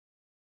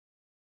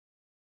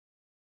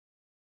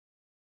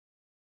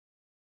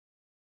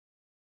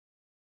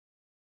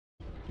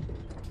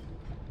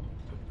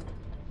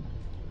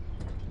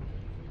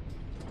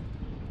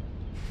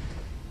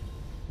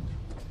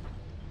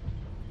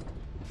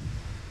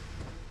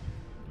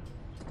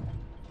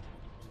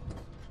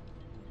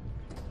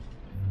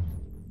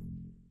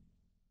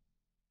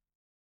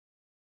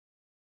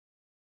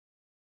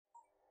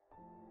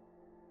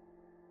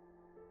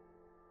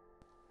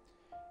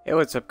Hey,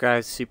 what's up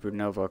guys?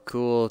 Supernova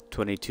Cool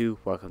 22.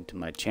 Welcome to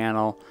my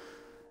channel.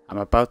 I'm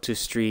about to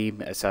stream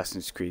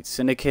Assassin's Creed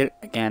Syndicate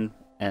again,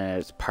 and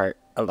it's part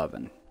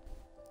 11.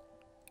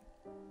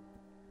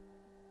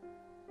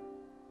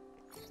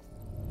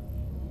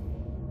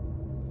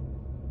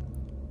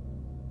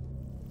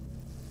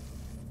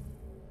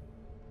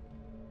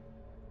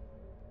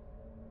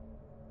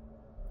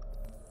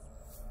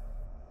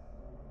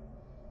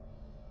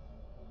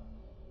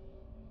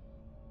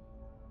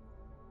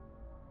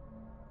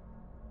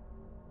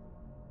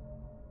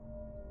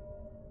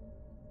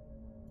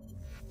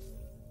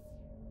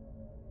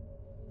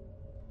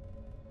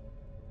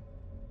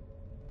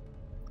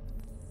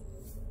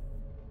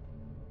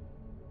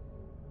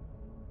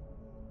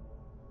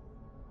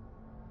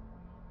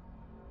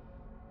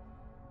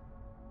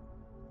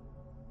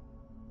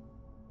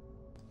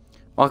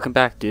 Welcome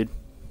back, dude.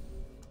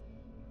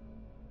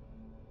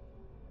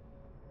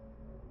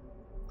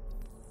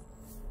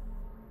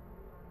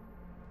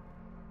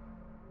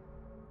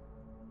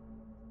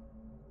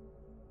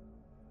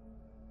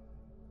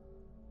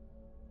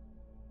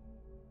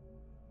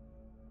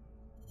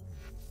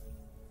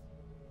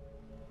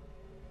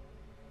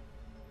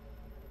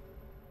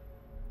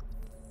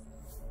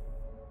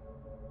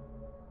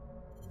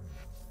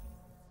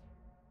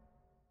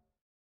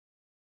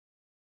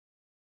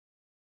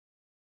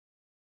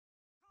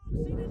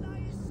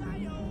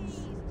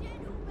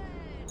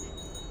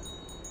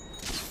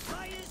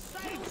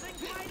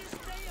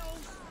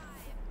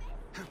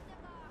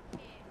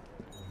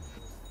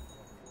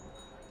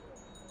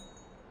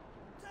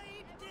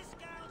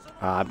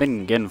 I've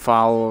been getting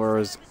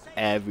followers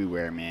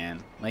everywhere,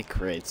 man. Like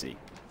crazy.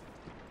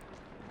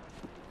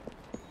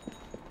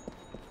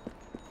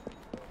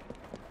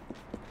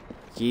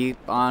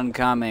 Keep on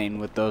coming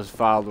with those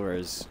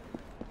followers.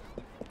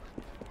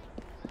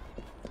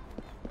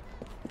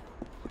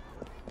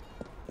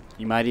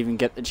 You might even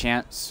get the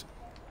chance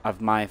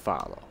of my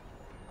follow.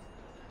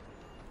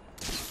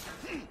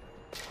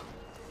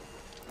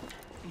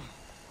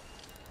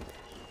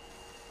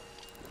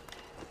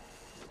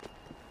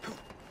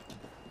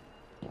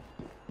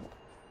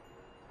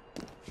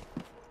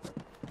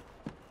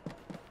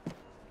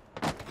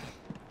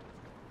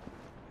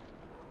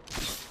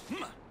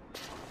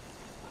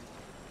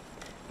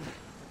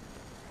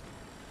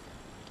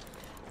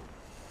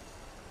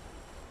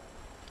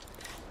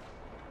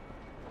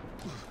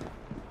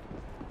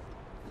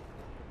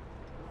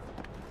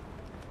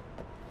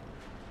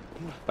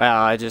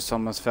 Well, I just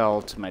almost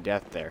fell to my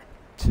death there.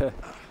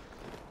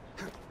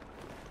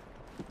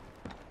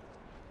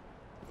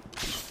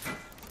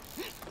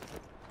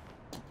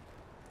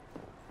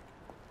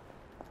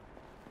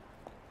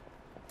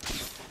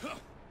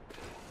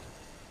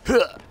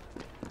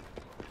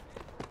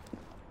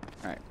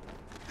 Alright.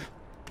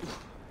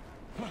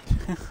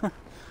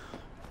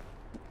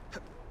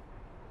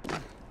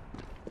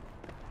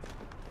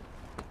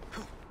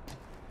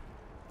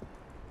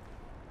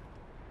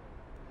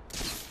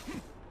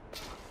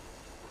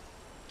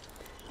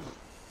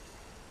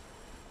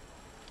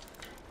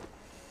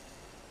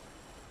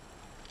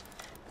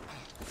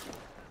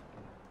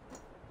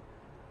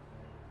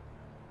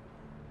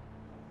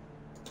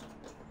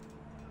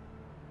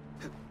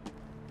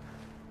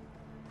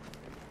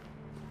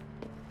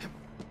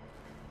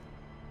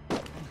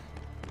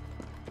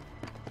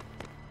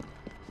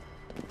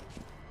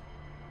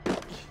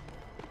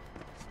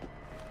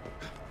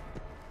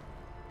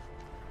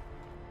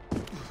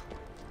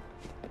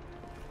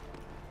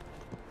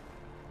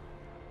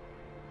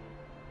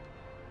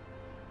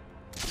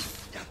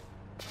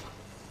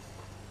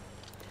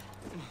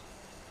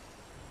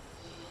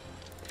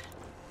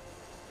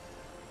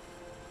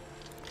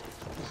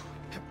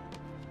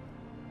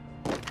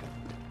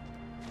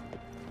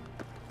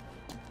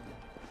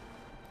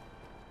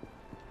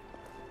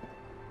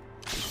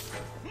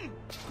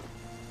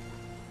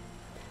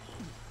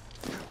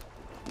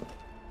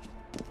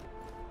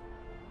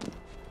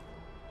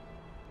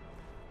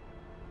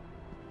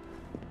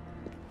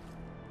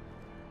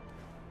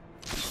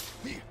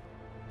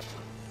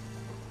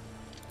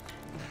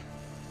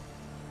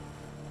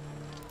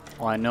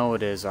 Well, I know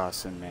it is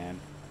awesome,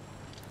 man.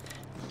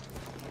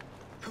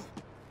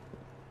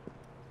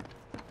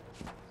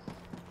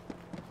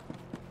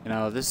 You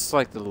know, this is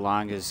like the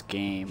longest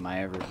game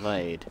I ever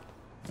played.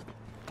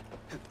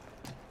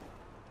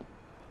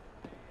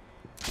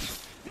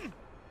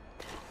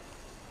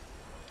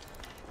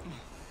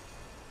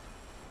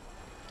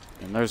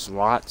 And there's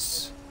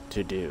lots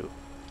to do.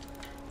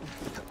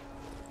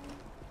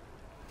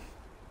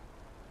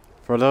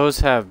 For those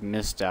who have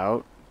missed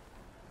out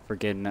for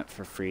getting it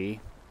for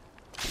free,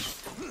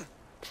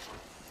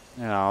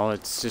 you know,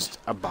 it's just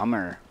a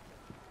bummer.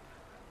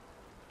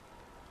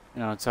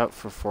 You know, it's out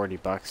for 40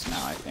 bucks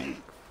now, I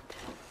think,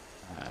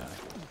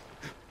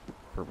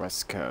 for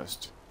West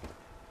Coast.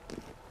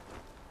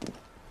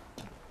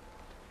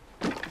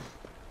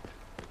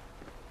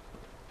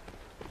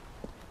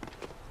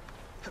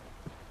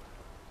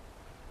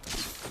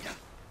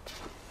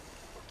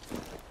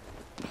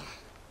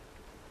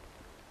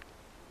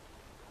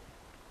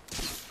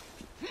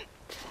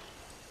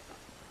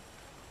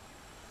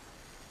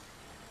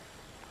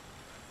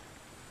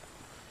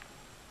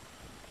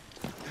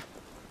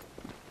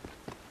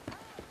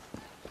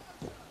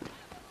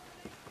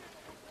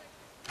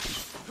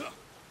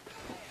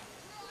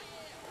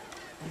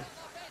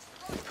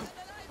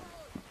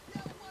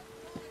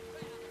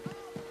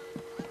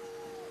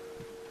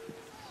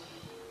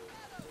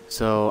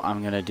 So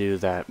I'm gonna do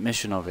that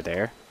mission over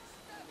there.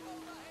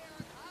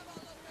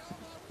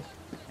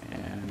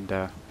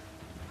 And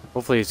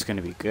hopefully it's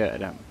gonna be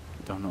good. I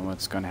don't know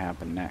what's gonna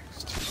happen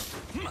next.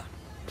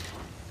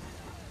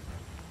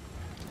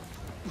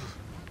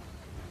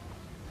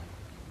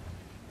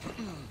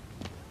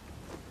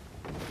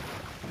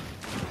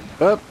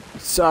 Oh,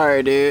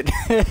 sorry, dude.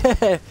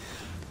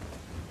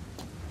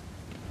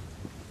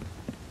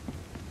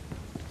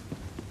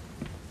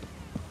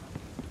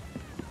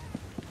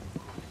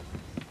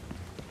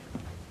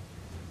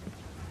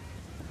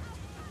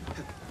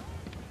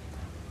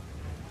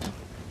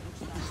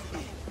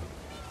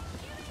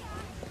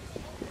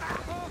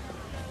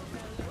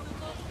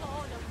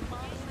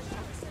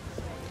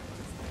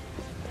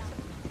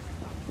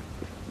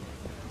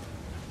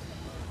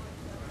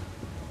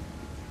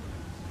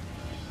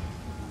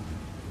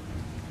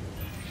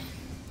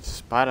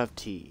 Spot of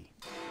tea.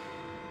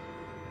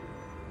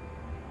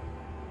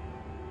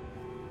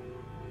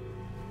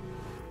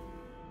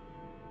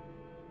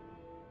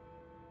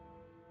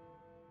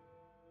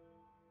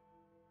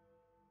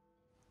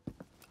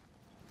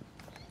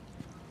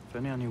 If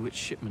only I knew which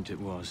shipment it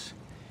was.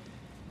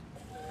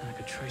 I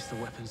could trace the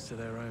weapons to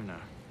their owner.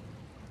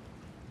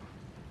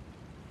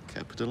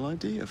 Capital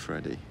idea,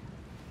 Freddy.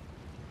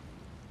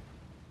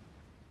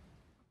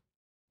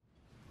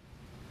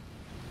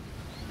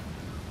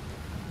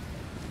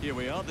 Here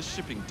we are, the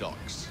shipping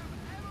docks.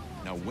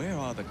 Now, where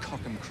are the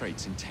Cockham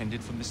crates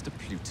intended for Mr.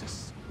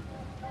 Plutus?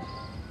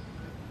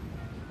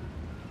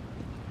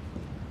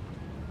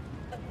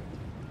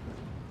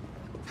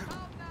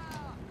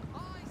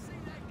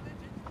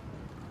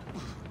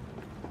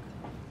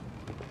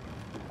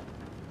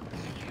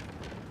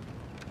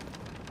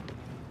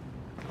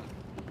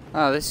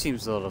 Oh, this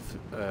seems a little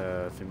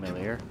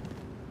familiar.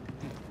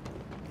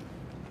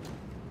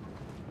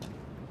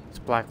 It's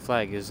Black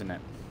Flag, isn't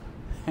it?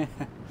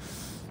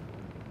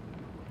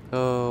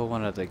 Oh,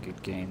 one of the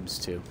good games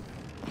too.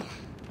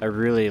 I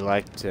really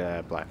liked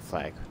Black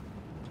Flag.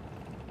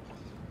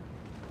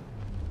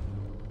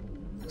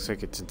 Looks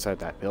like it's inside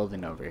that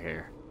building over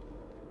here.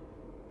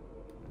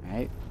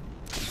 Alright.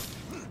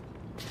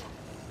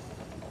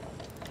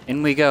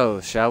 In we go,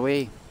 shall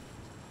we?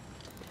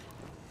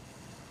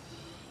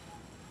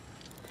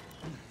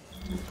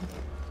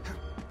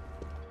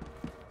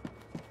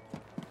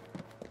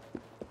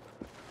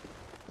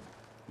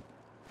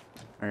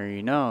 Or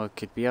you know, it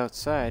could be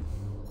outside.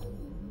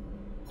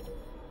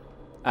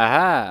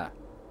 Aha!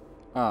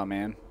 Oh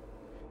man.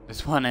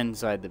 There's one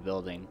inside the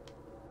building.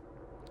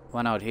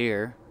 One out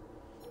here.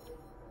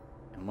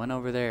 And one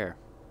over there.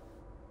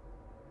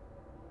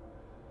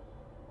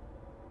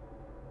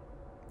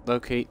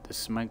 Locate the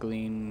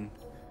smuggling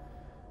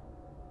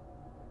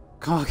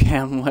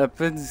Cockham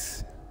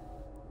weapons.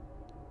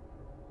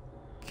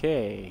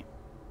 Okay.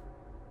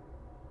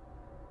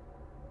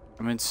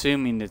 I'm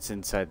assuming it's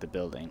inside the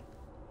building.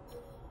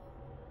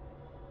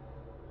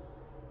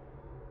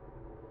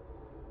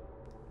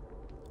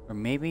 Or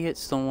maybe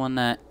it's the one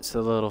that's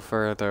a little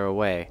further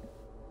away.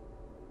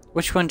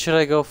 Which one should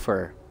I go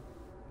for?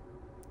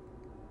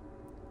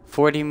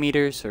 40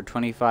 meters or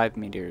 25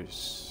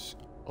 meters?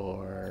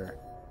 Or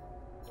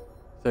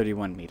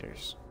 31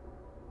 meters?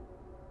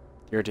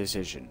 Your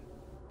decision.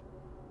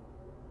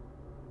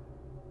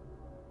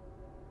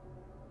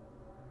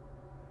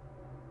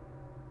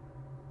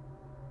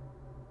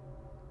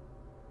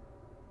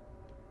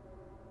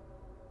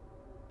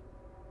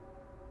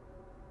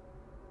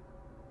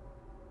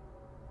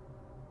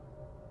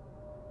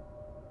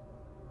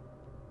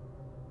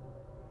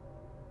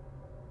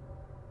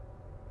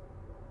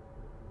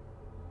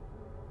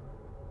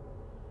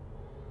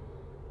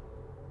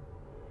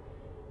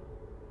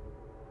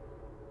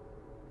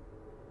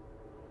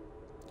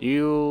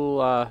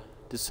 You'll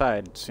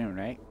decide soon,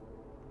 right?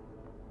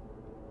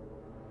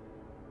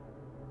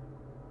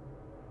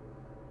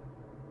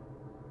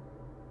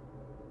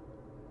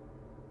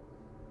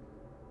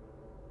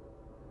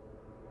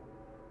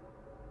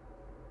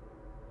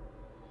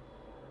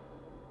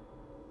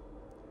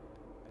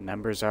 The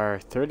numbers are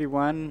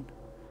 31,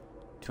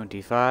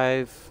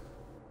 25,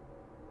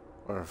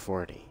 or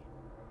 40.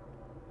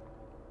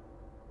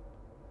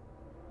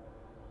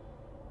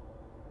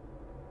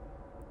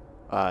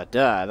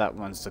 Duh, that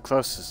one's the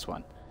closest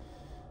one.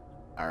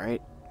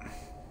 Alright.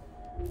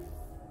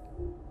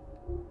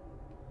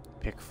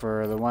 Pick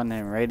for the one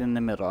right in the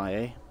middle,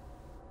 eh?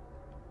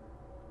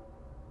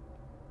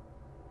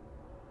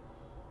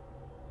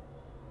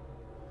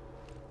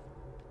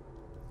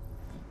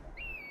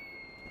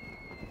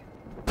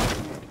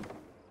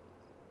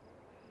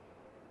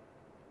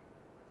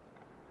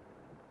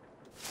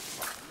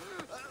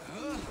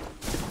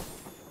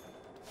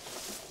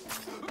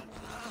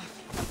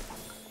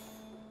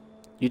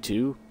 You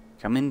two,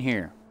 come in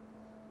here.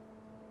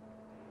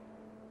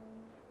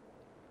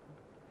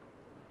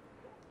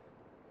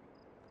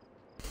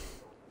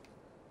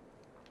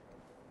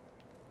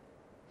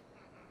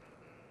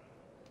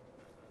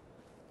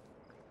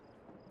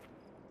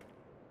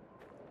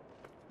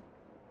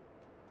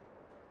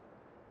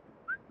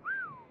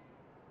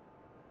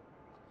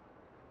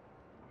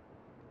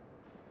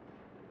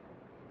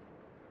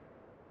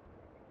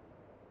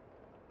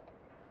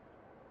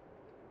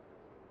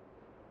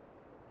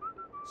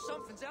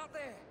 Something's out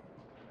there.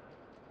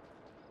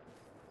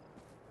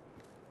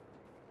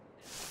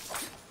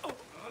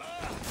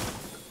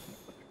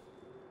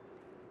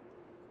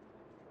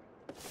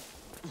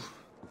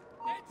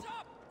 Heads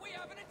up! We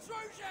have an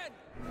intrusion!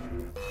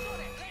 Got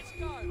it, let's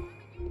go!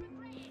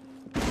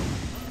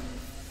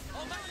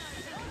 Oh, man!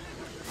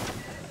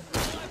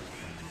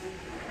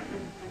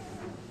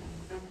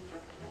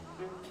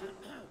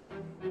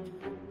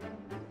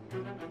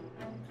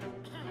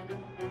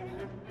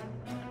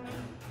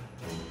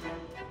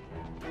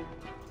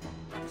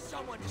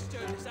 Someone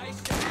disturbed his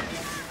ASAP.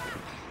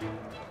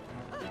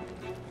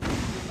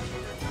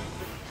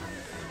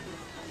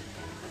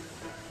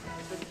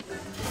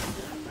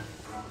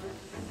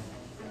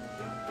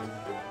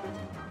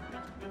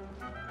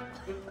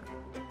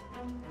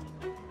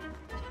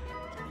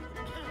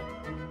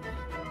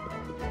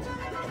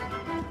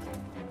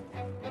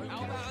 How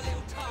about a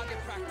little target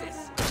practice?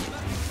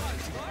 Very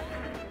close, right?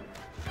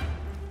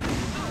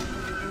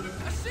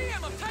 Oh, I see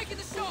him! I'm taking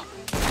the shot!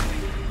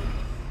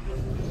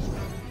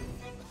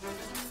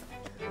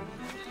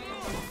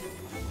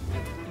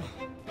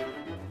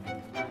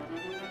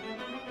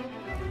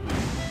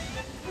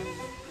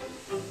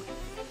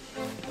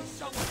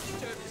 Someone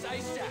disturbed his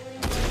ASAP.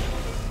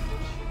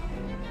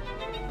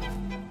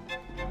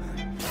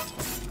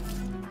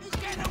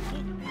 Get him!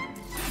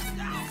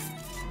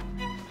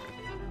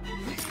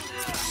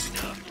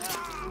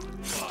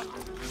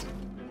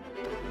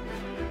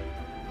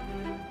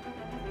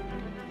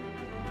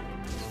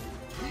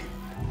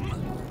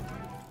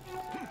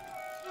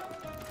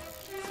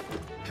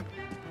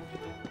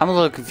 I'm a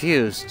little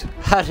confused.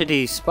 How did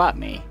he spot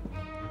me?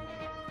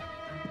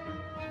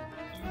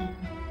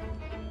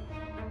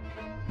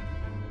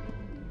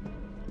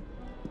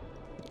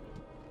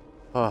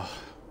 Oh,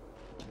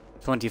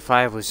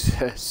 25 was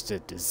just a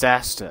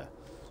disaster.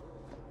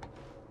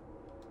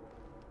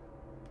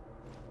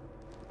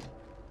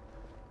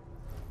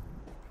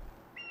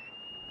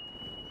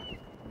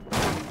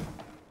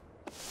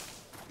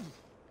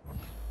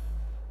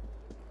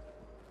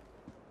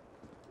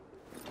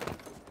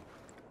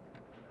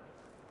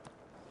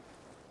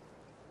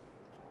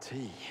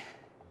 Tea.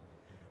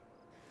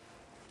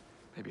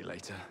 Maybe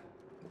later.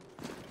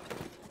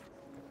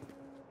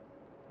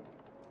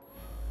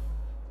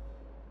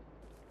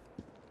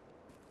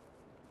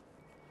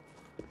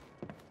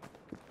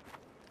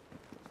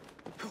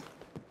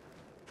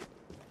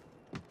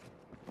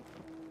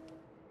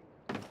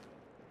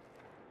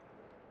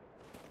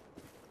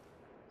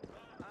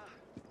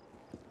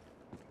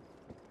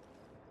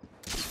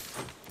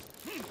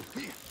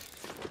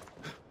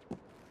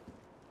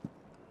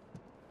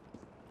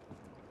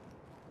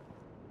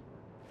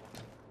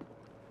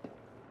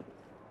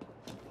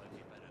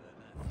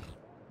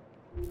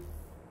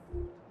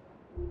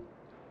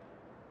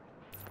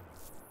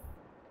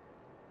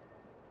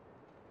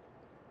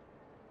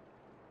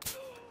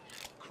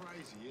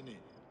 Crazy, innit?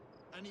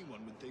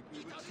 Anyone would think we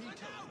were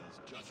teetotalers,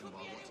 judging by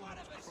what's in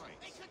those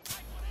crates.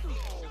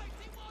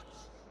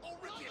 Or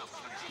rip your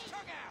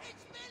tongue out!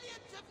 It's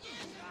millions of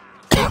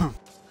years!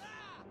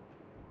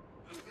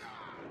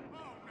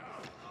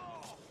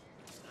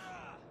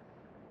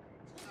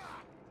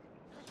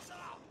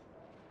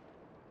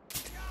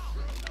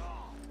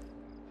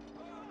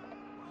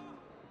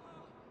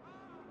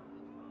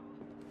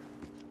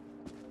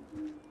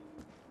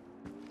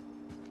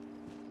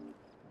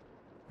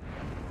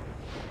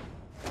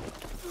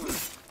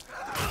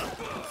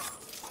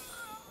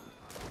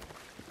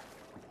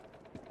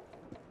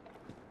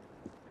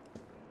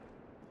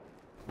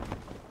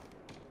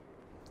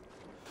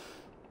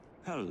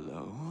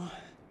 Hello.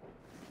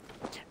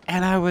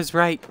 And I was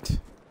right.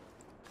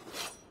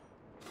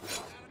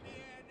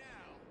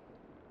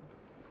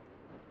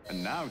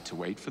 And now to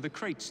wait for the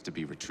crates to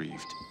be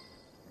retrieved.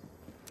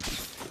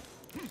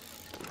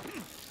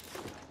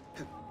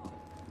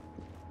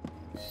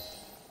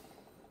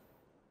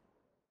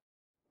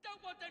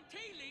 Don't want them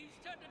tea leaves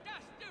turned to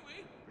dust, do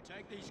we?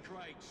 Protect these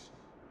crates.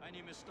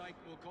 Any mistake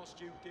will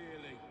cost you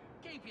dearly.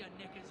 Keep your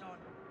knickers on.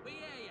 We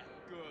hear ya.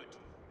 Good,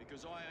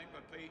 because I ain't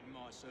repeating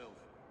myself.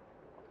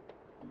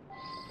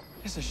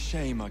 It's a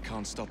shame I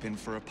can't stop in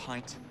for a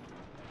pint.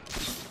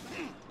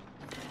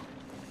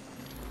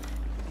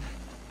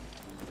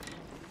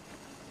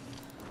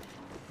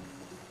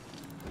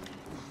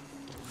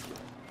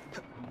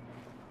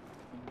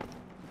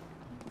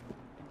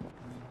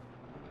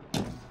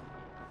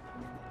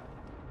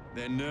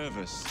 They're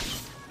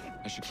nervous.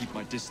 I should keep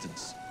my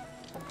distance.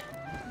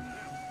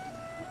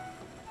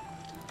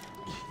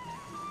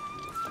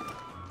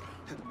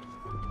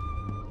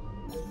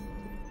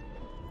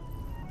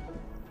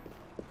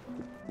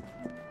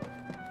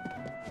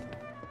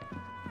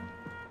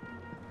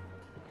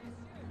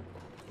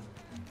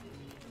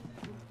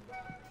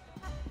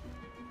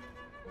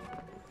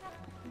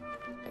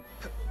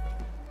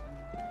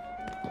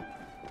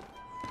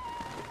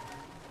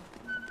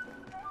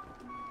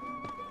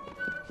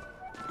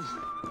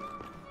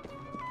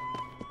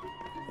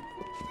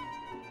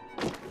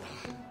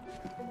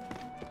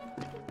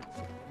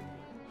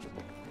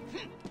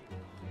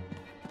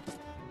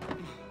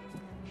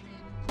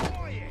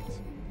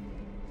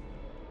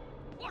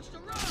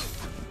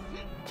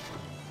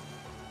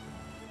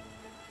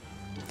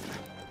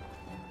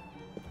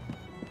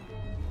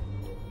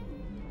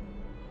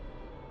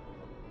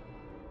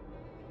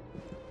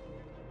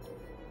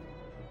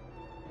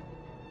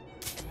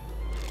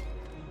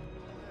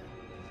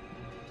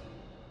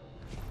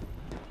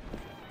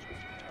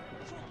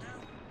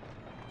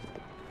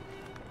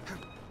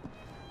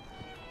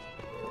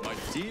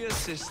 dear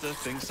sister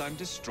thinks I'm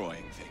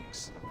destroying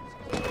things.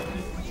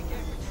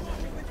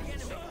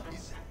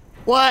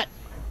 What?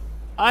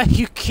 Are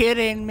you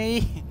kidding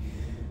me?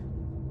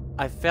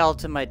 I fell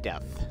to my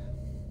death.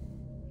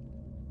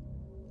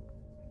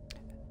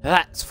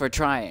 That's for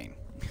trying.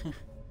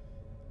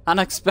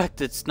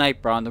 Unexpected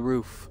sniper on the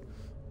roof.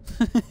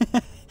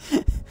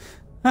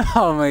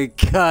 Oh my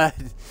god.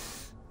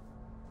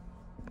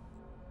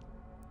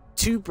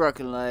 2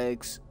 broken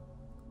legs,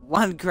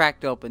 1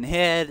 cracked open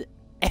head,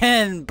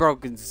 and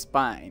broken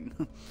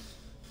spine.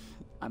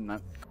 I'm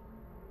not...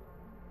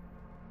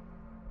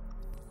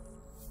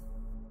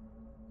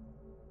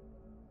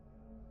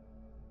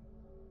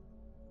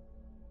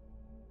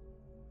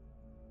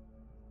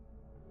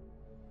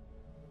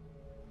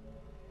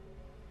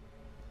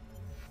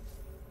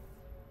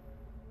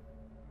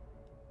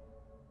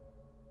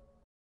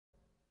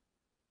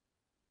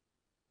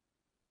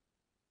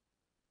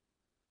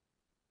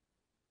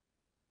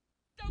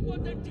 Don't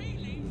want the tea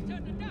leaves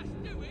turn to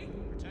dust, do we?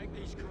 Protect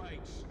these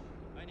crates.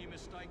 Any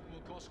mistake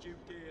will cost you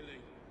dearly.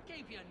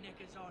 Keep your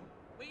knickers on.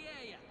 We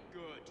hear ya.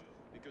 Good,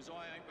 because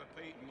I ain't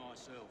repeating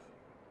myself.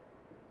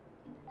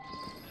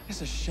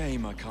 It's a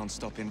shame I can't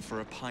stop in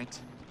for a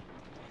pint.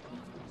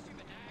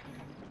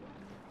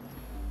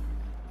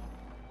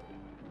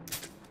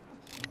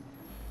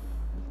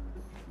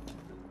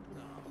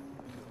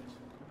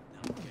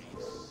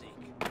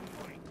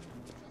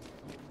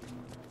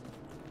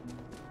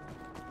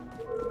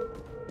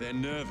 They're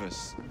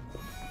nervous.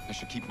 I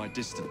should keep my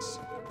distance.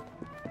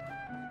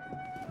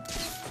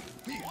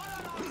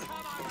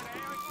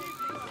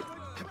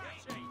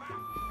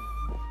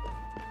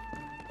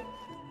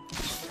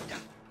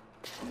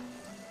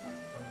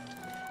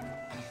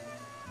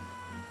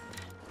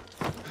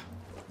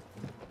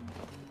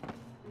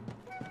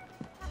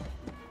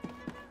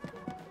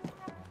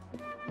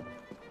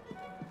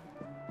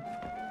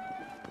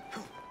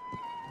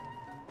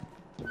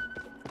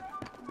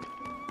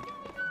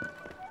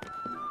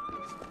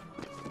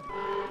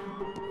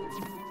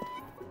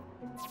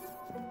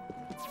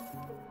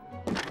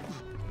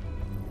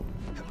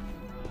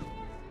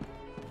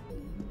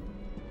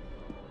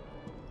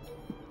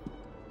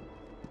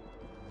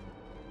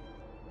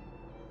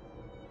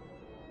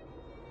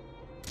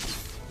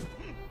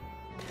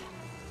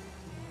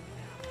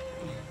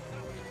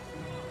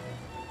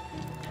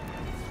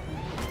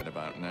 Right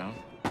about now.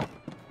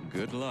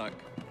 Good luck.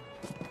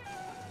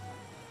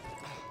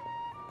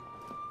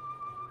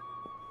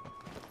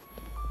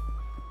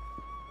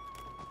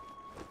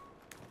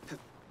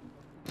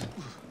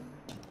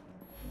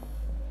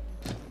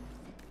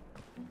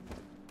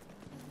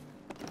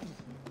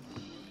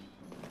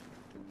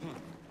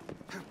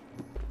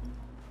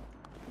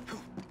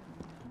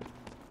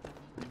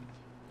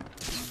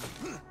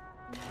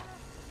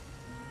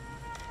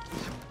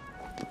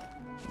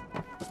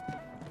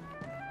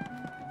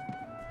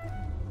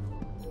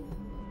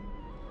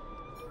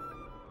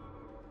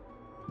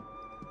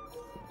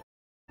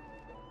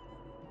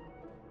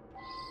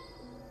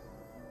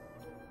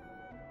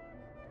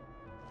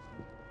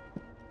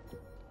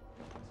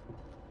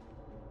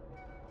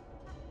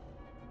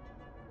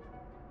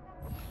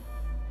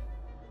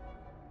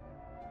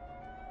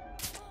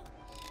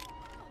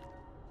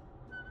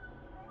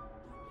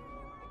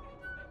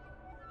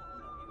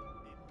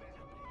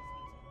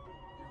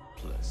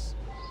 Plus.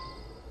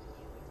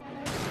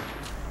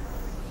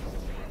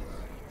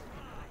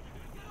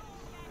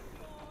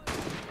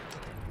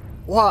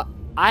 What?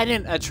 I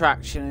didn't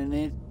attract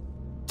any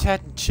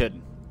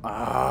attention.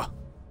 Ah.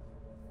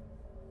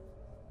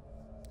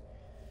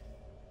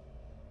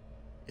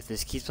 If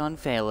this keeps on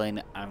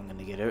failing, I'm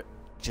gonna get it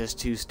just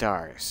 2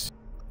 stars.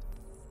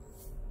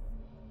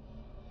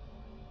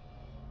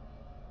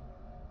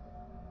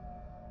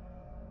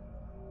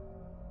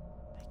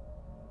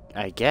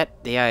 I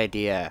get the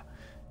idea.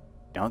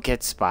 Don't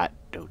get spot.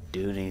 Don't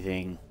do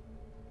anything.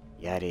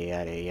 Yada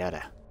yada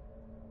yada.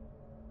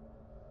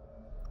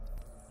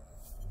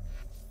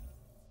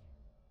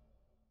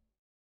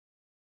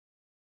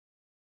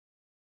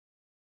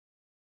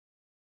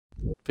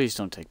 Please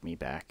don't take me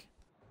back.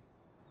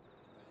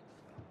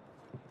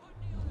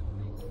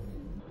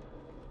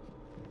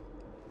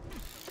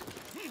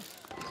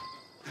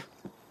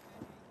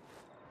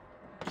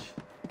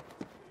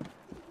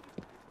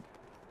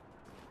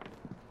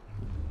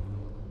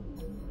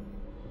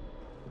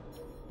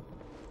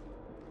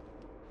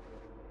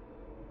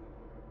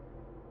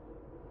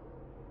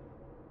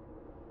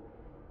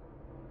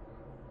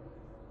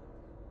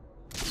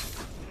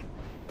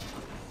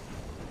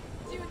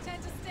 Do you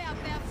intend to stay up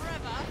there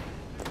forever?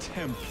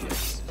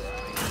 Templars.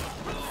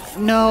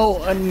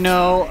 No,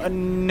 no,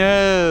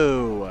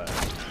 no.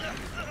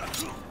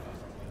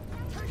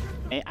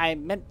 I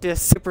meant to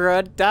super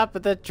on top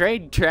of the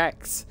train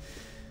tracks.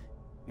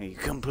 You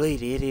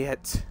complete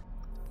idiot.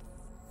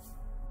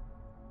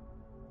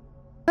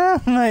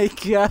 Oh my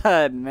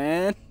god,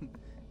 man.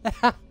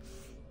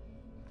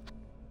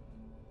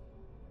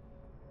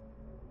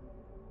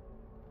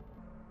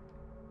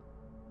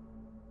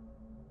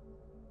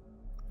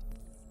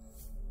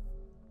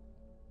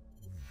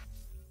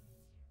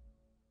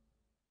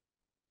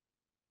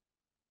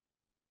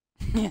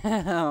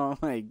 Oh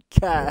my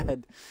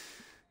god.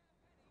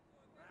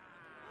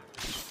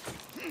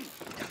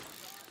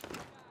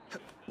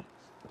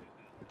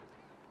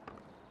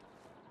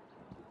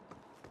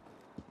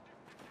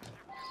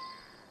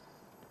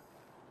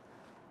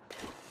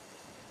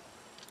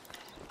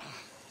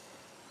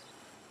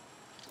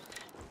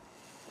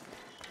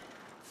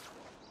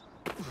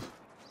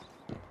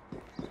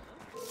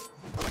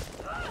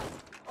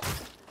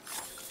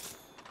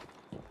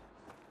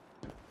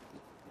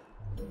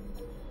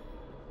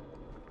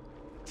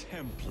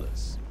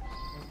 Templars.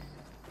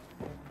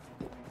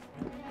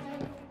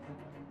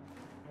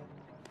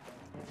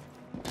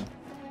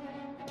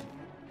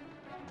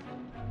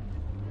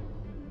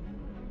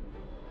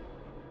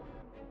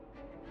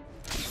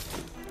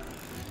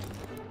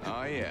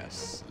 Ah,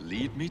 yes.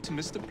 Lead me to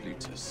Mr.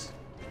 Plutus.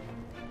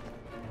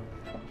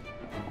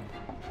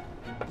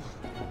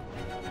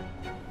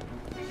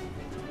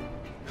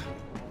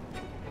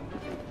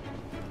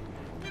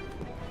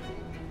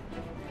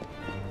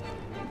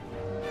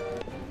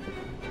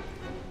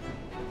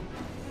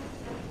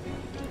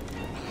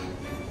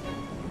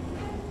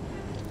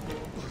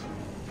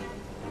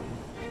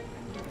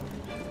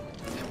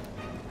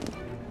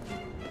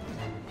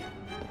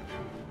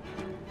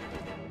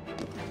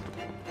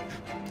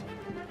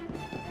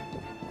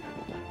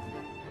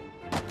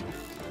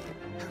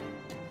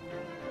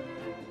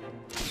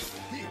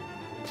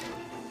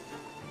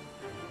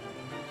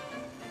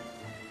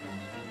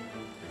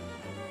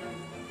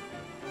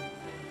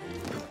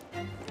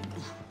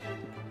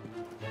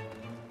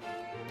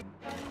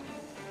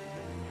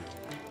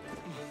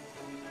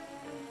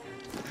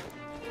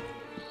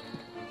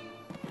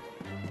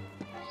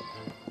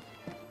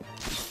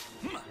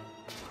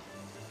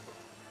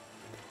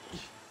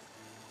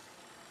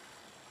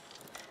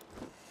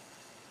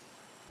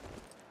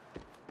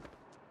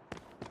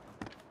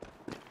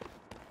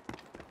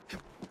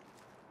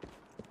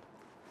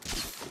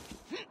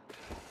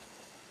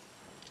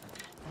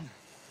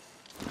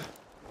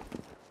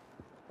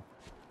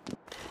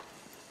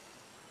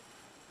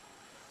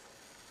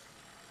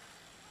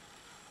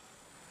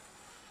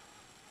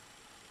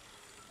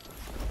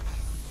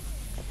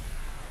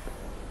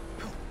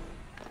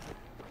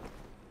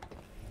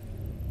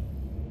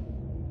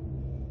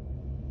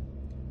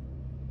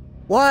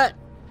 What?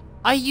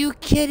 Are you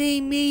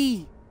kidding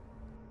me?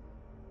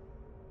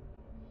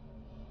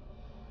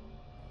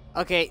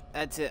 Okay,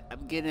 that's it.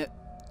 I'm giving it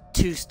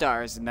 2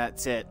 stars and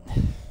that's it.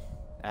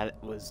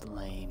 That was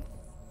lame.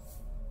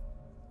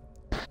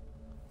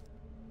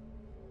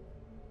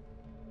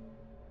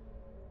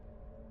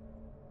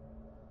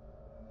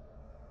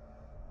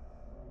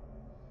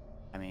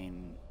 I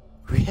mean,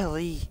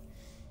 really?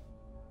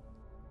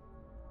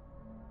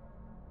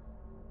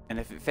 And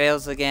if it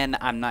fails again,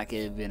 I'm not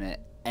giving it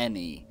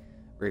any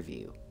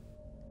review.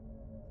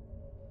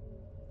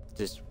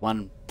 Just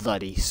 1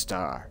 bloody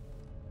star.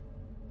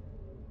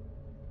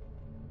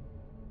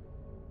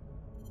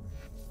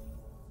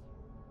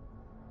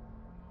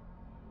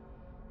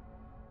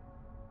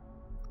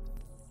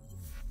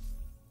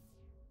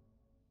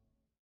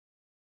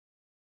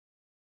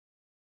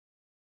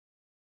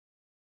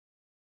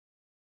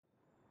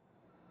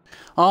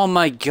 Oh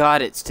my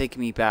god, it's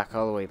taking me back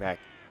all the way back.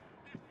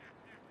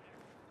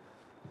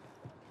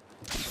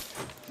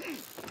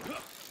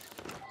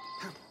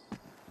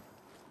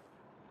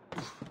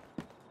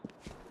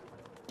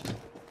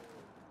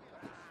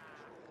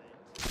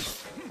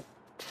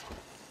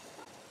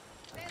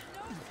 There's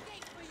no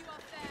escape for you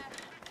up there.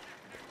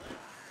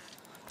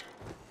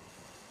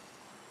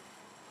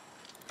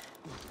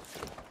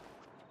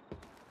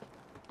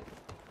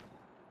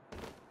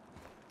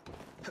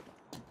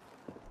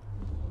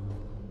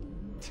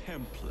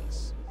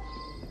 Templars.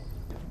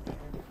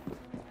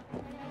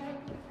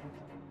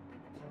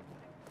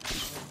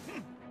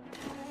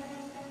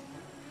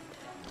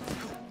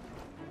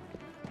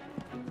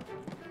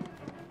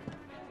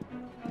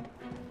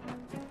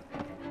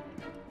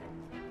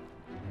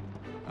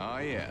 Ah,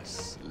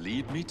 yes.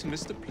 Lead me to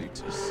Mr.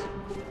 Plutus.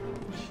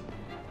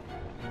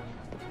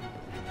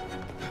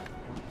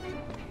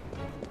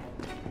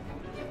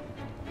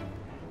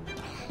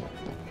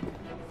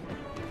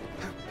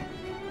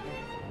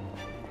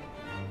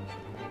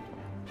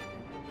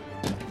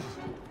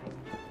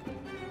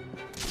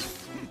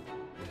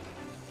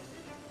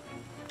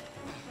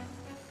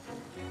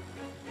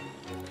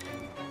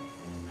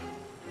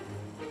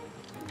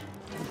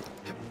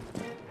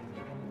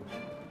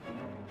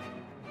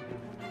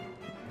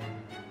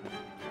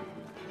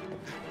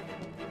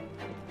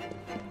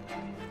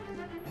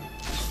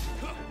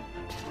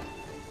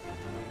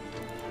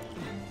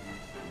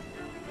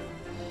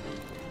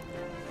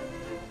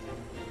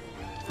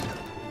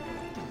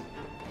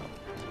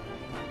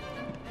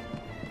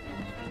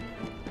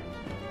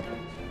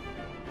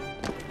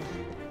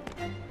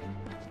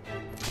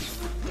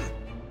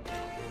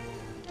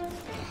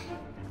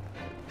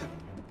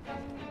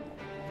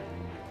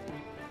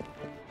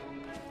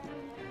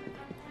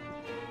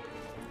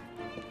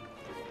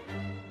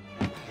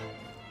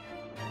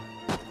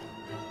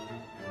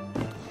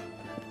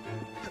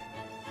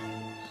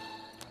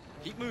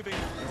 moving.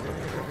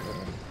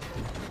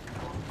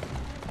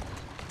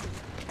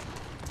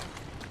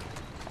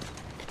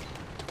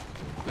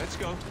 Let's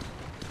go.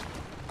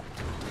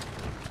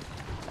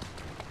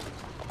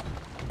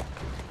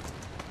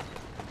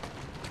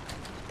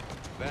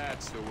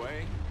 That's the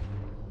way.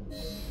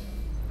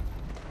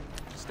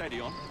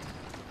 Steady on.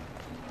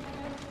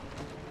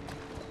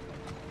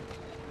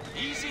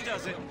 Easy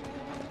does it.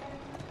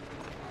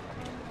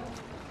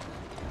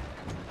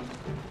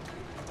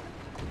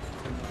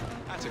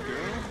 That's a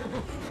girl.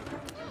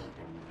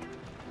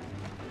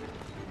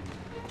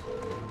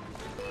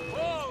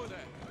 Whoa there.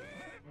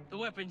 The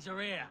weapons are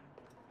here.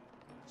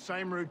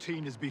 Same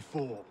routine as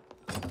before.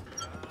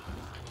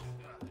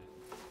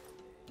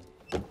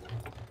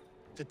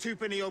 The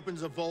twopenny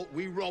opens a vault,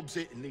 we robs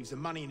it and leaves the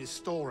money in his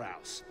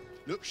storehouse.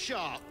 Look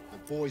sharp, the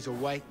boys are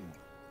waiting.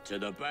 To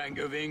the Bank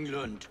of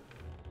England.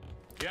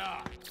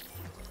 Yeah.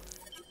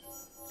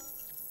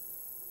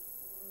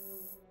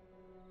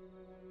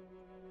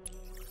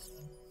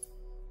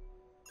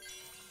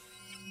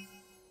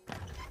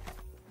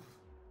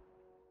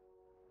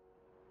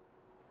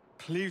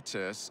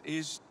 Plutus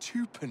is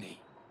twopenny.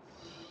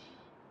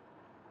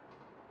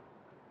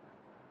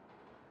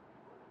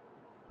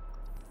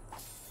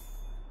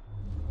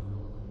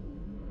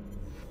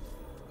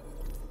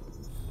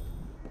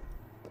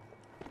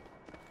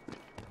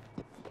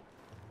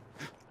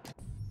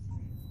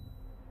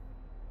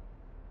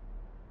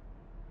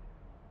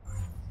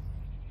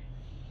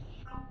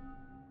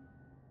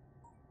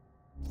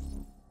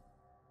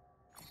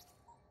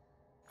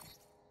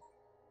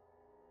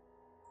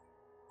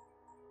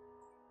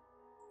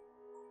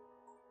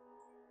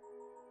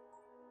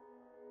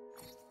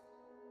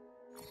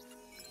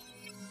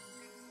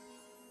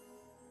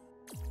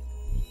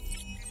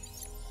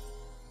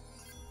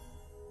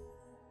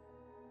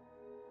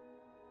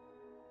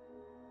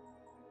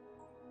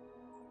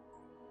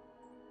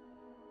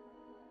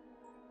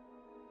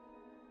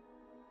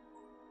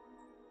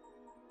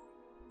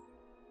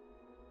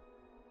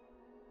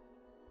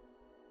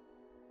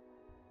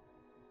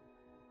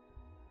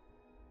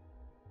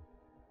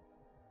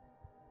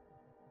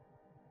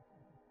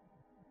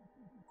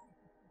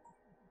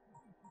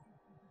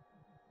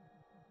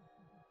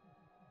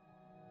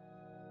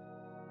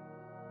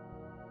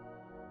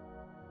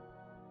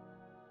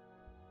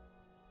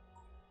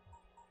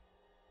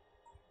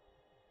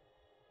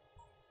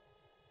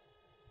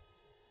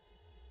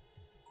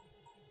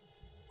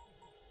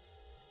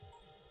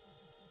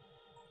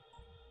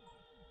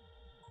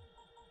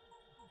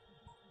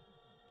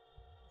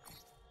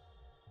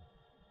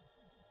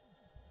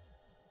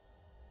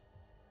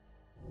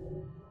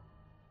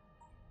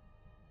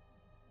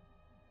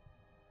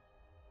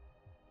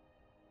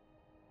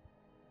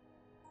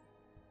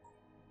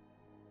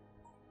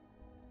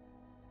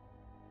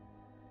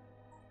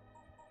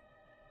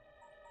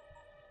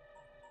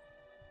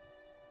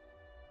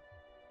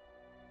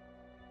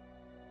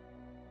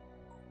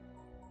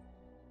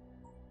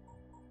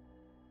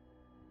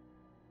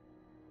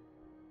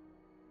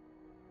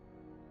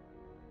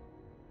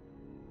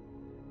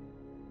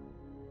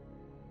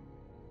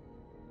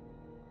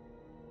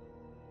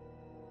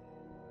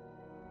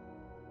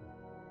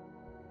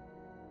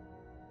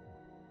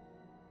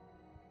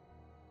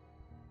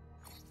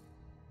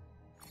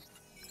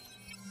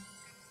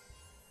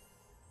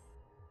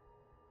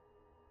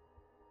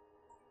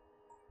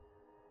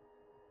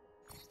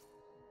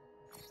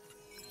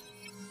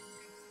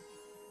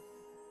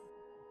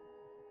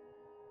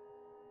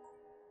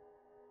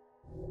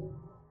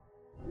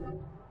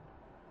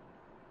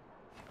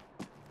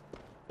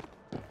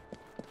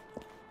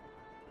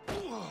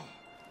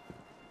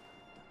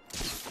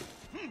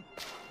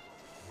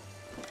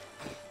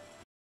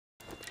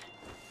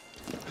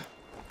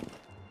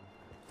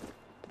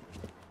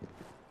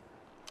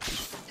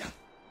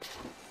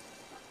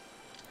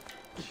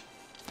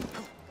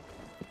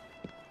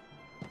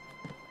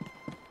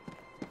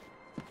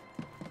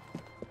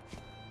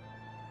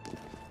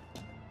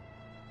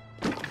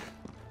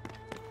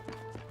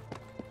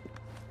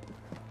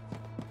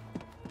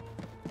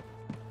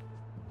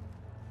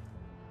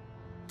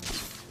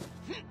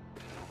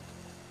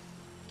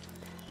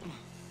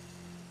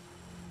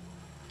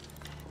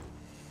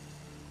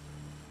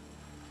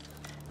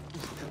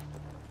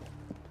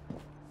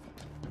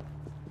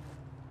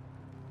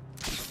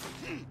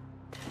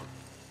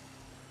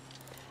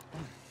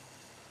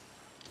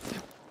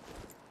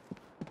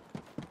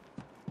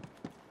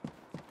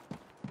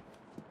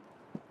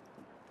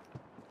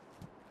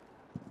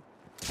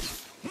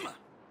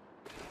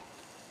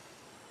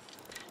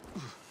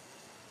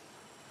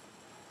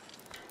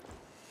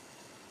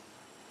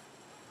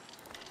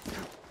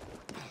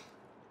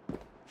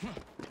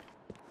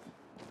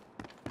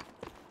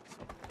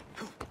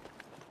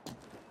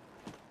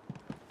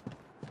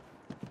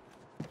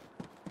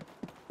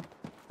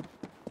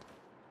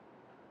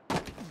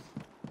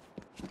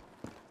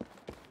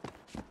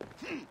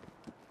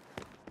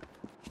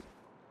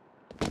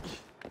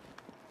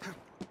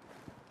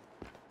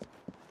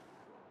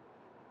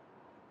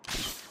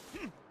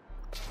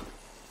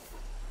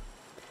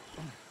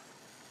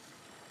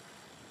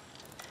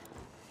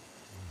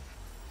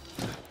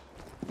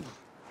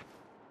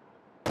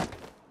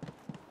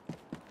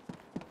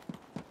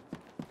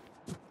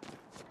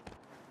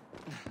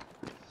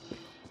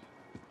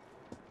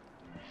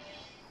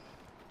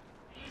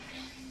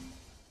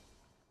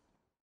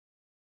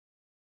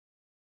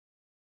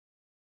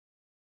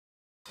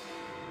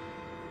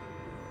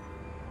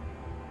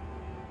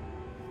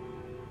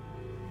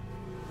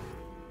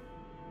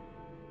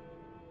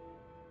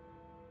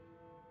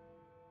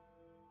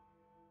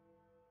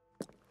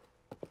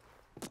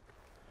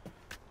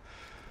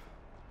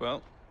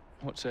 Well,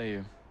 what say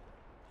you?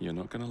 You're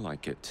not gonna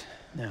like it.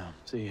 Now,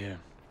 see here.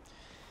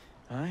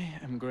 I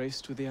am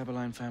graced with the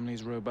Aberline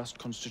family's robust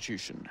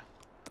constitution.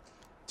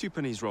 2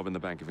 pennies robbing the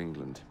Bank of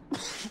England.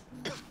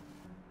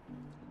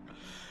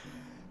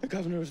 The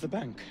governor of the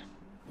bank.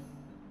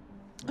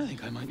 I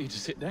think I might need to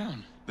sit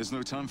down. There's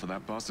no time for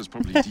that. Bastard's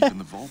probably deep in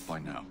the vault by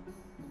now.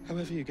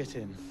 However you get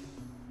in,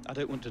 I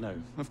don't want to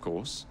know. Of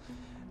course.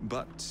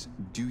 But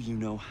do you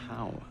know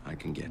how I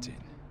can get in?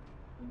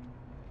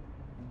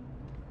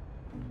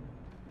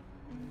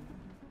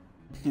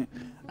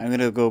 I'm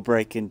gonna go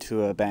break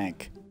into a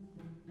bank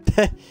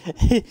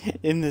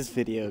in this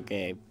video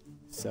game.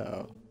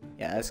 So,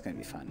 yeah, that's gonna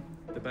be fun.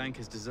 The bank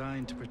is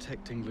designed to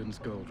protect England's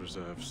gold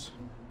reserves.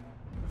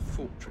 A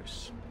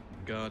fortress,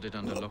 guarded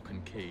under lock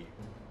and key.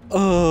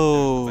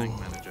 Oh. The bank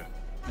manager,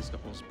 Mr.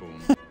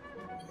 Osborne.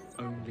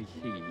 Only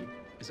he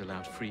is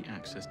allowed free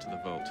access to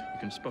the vault. You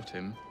can spot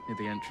him near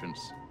the entrance.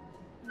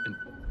 And,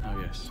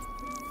 oh yes,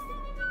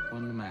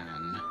 one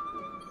man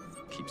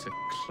keeps a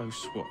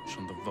close watch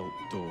on the vault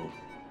door.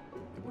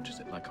 He watches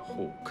it like a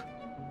hawk.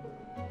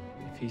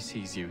 If he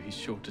sees you, he's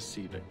sure to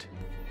seal it.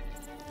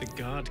 The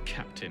guard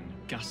captain,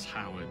 Gus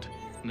Howard,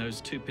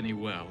 knows Twopenny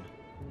well.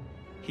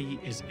 He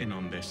is in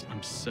on this,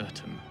 I'm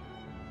certain.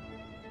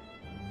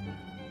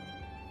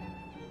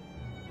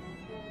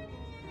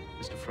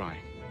 Mr. Fry,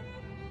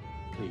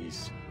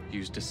 please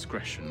use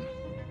discretion.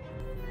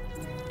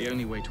 The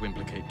only way to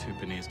implicate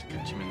Twopenny is to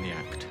catch him in the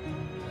act.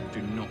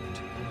 Do not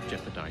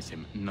jeopardize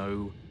him.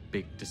 No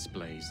big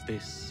displays.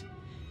 This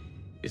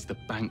is the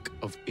Bank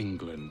of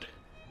England.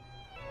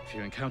 If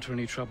you encounter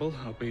any trouble,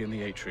 I'll be in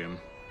the atrium.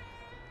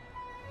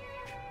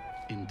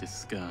 In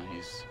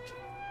disguise.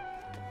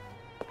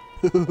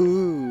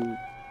 2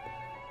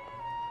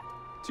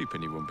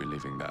 penny won't be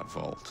leaving that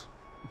vault.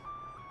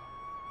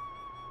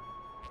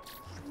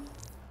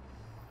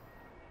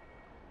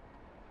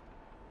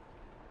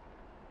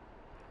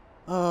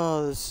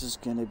 Oh, this is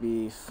gonna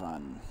be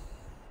fun.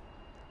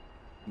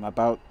 I'm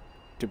about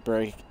to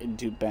break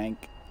into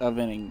Bank of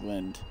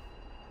England.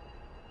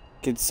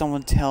 Can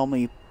someone tell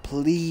me,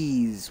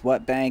 please,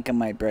 what bank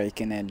am I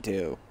breaking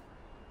into?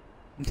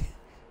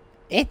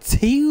 It's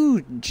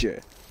huge!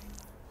 You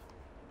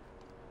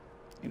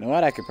know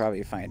what? I could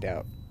probably find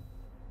out.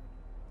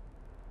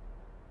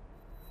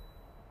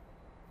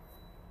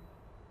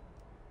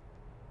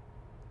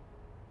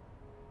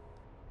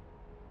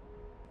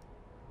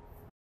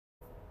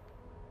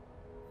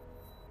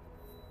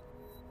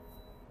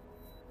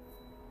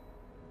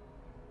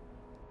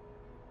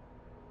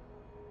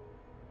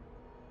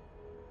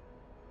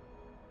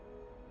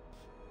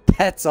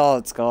 That's all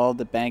it's called,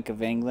 the Bank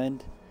of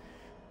England.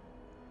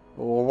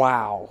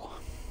 Wow.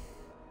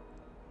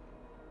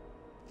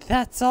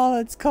 That's all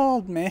it's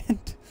called, man.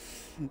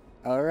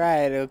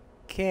 Alright,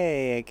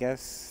 okay, I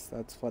guess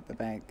that's what the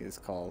bank is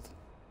called.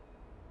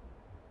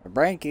 We're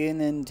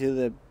breaking into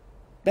the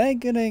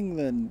Bank of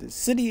England, the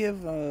city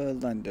of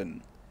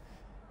London.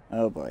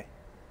 Oh boy.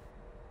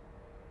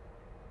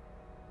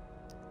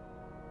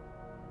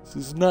 This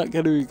is not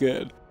gonna be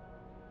good.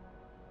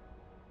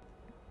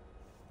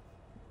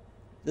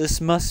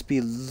 This must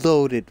be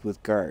loaded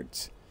with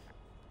guards.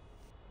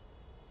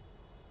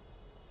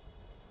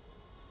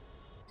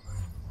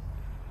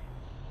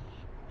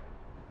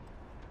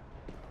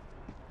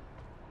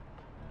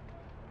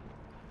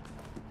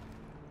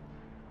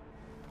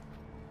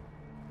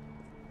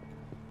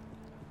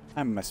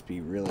 I must be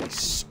really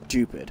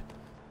stupid.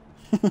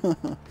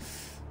 Or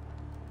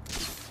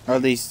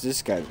at least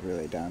this guy's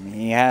really dumb.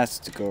 He has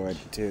to go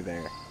into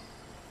there.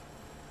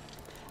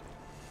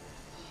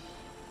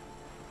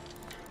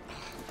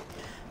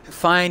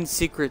 Find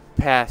secret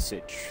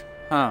passage.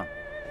 Huh.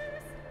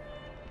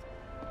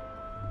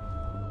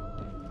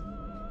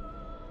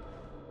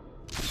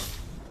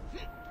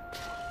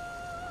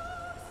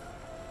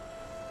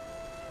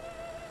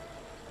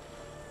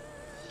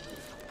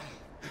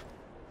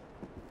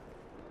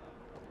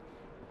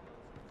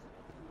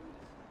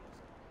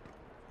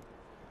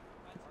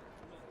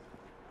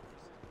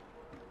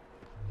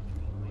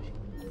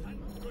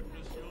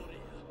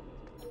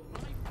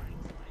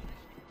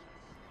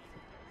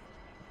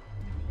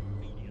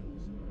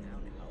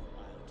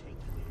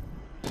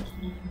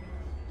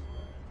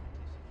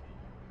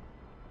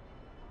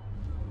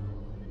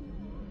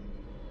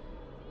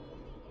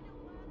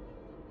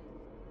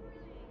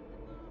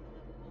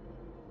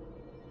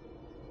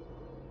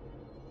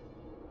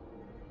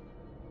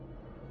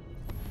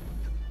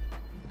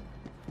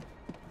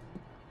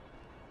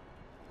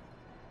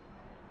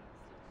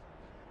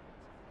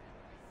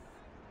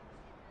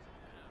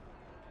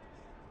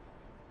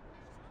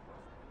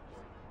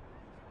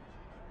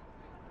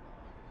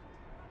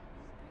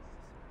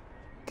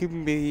 Give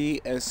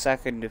me a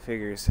second to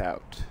figure this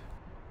out.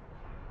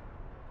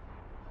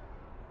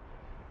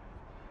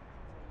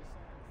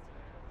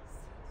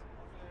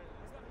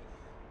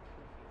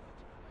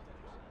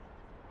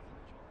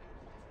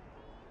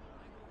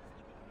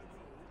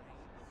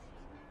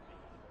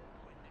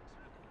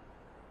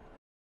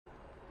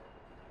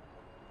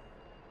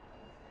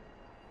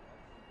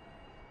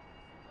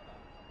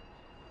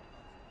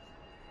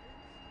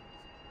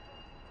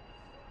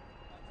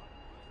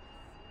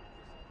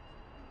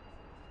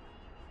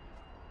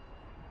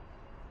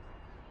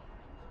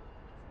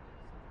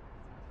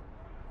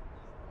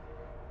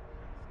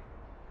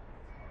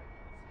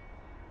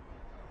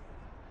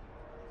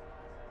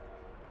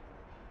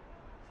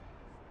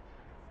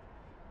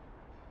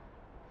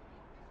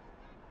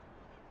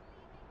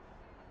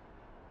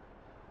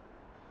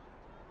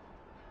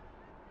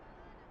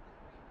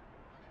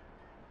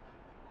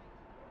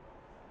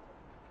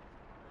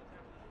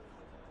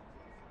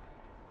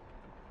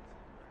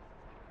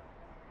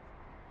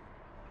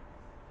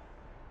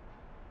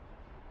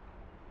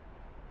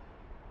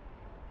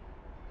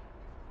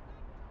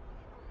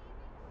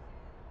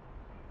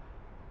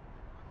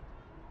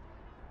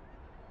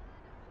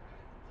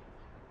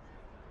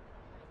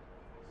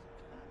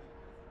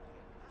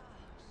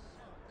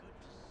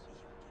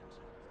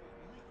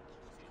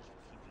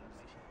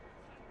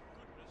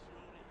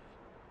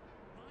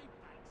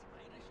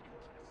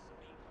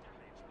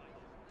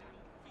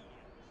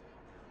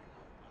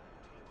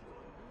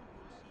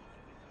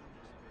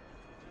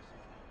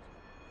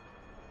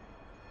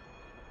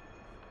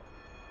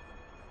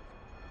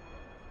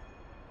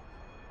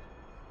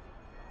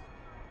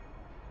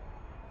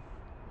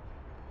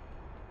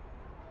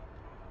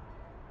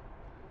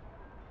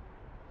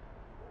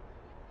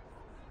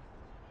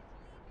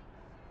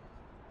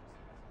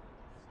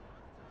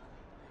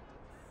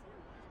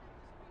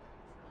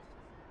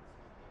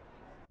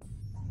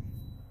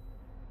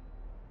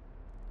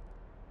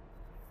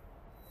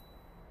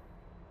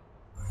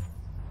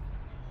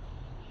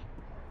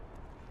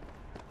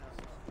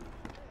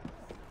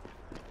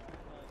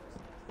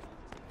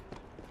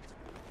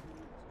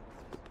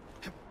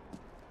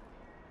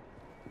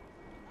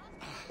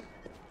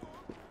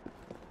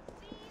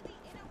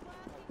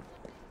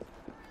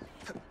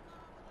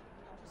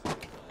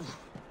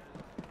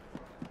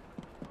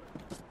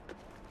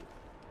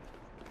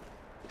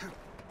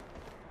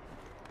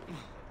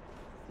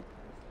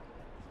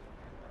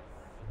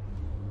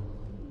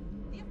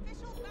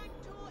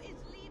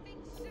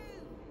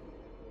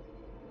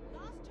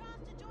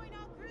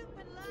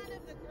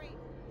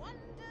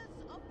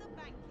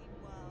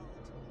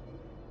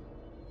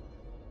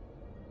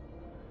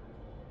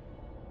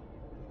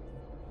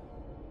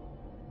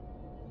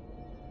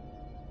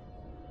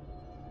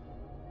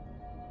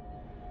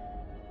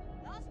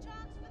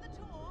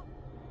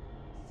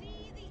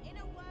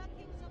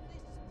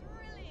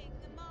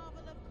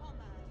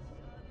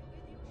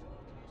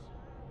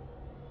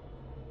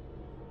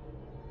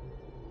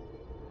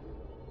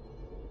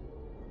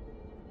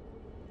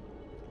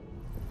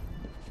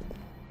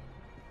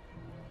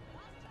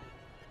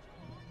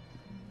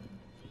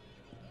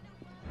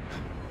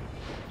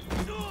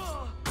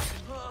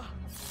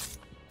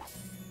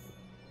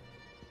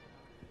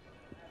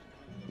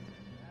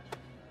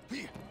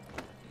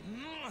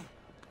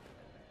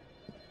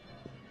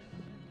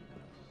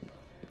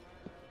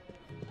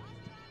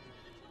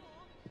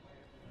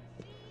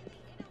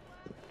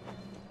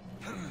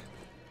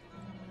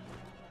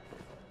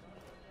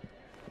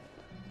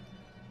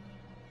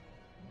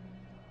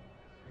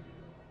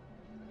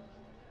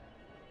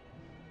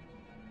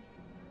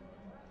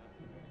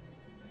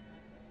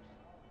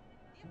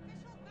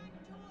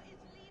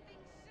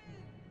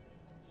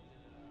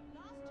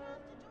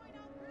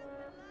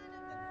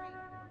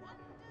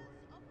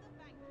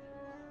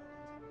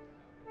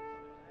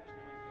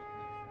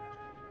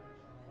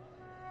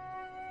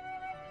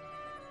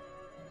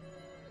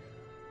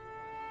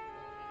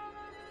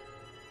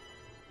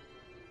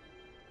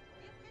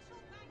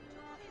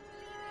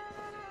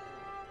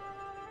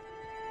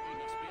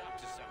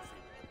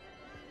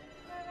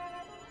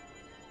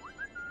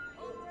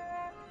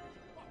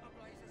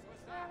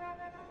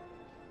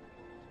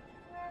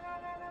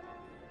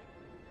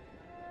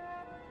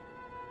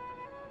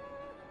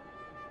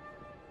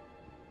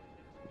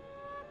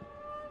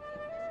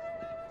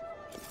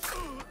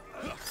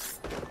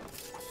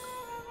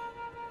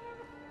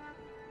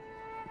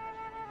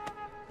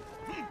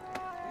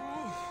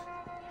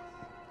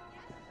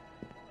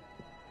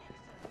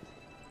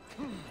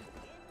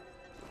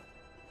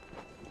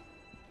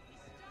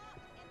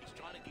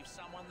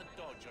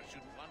 which I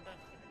shouldn't wonder.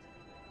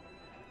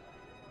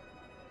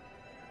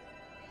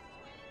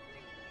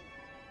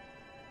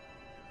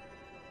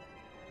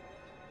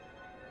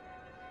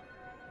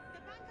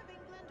 The Bank of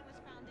England was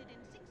founded in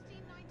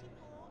 1694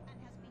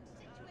 and has been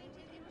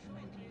situated in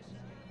Schwendlius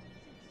Street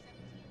since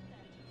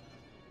 1730.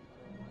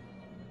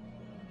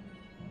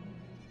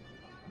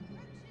 We are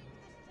approaching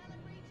the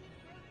celebrated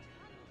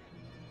Rotunda.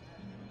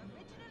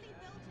 Originally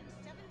built in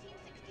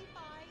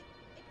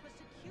 1765, it was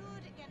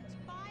secured against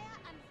fire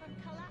and from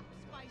collapse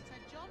by Sir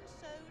John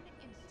Soane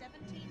in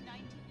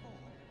 1794.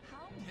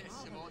 How There's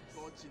some odd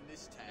bods in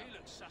this town. He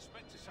looks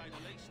suspect, to say the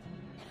least.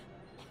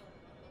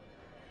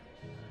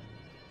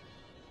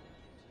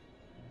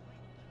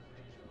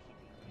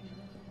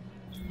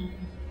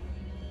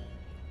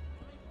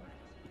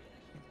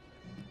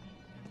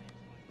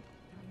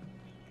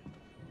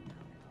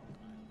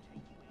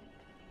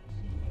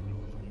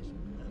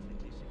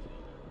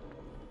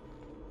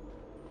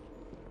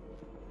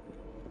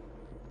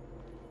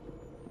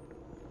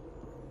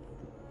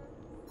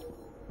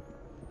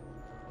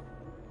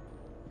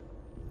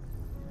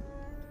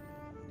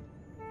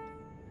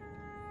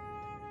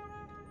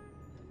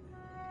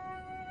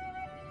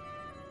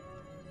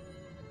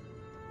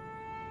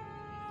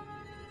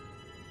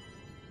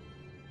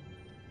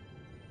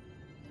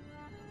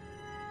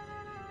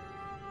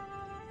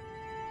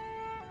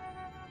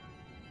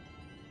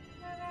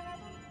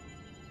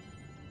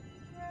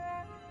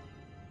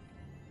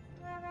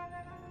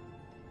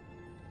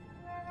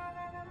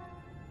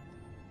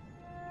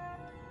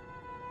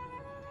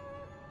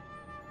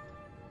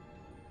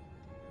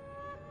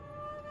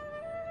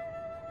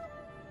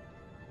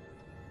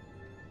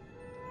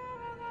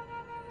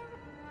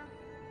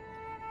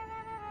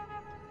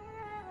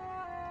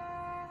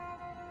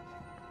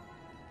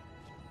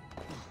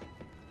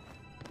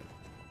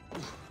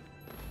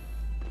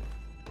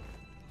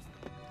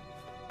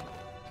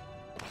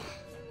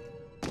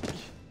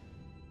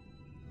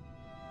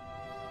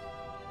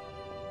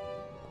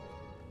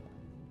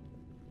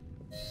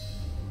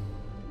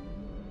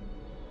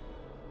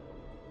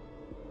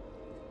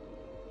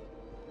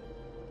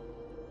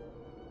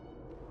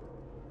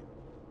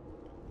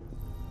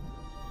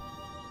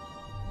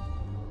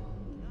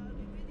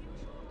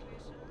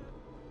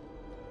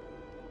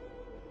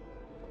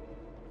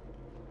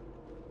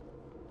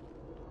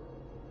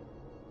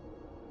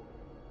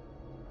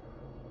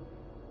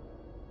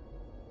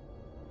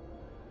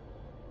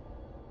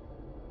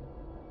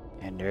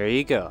 And there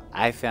you go.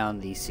 I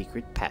found the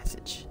secret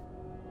passage.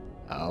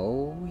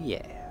 Oh,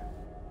 yeah.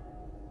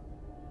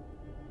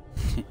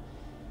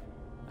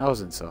 That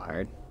wasn't so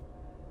hard.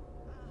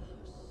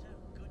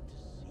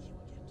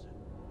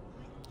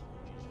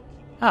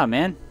 Oh,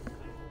 man.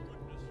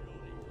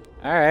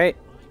 Alright.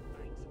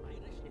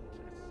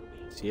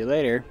 See you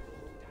later.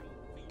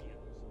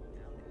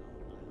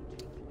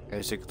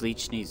 Guess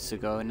Leech needs to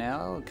go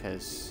now,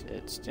 because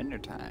it's dinner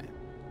time.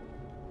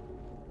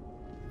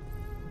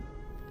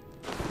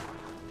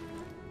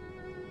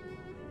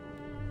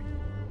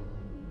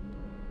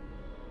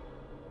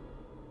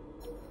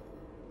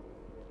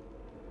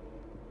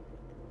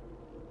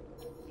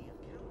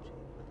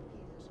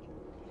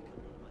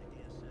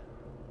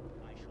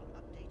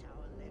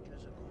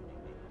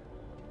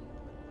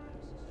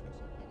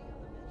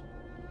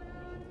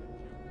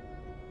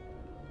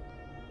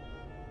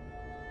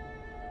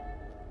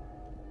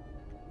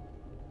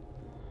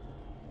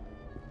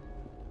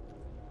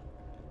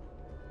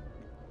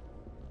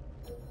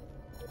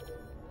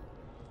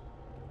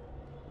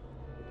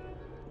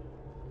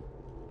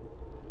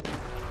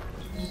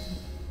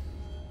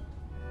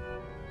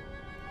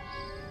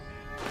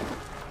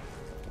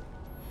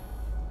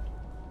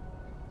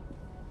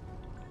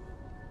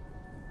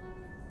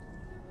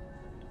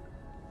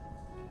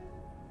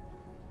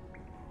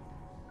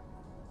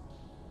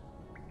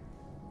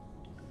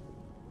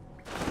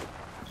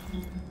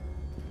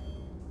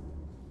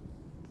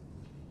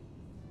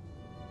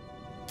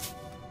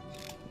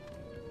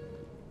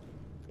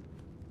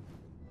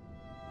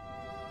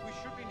 We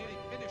should be nearly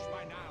finished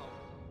by now.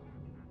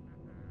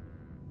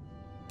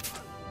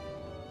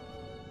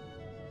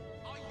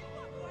 Are you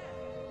unaware?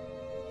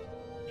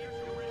 Here's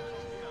your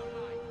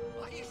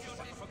I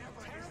suffer from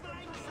terrible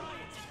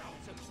anxiety.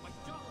 My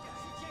doctor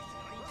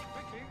suggested I need to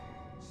quickly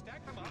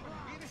stack them up and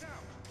beat it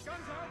out.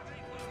 Guns out.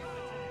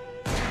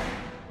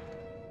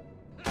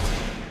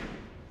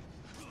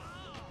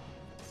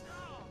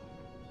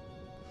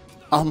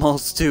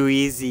 Almost too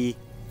easy.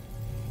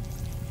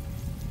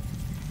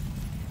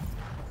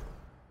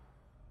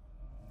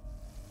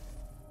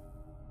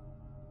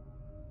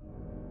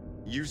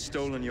 You've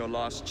stolen your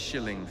last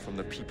shilling from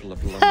the people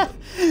of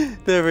London.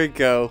 There we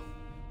go.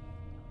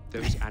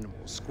 Those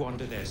animals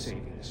squander their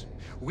savings.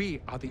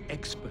 We are the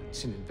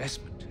experts in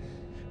investment.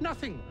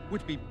 Nothing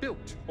would be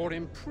built or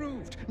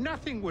improved.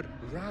 Nothing would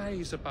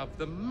rise above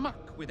the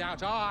muck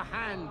without our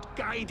hand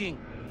guiding.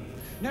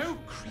 No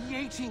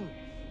creating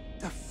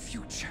the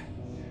future.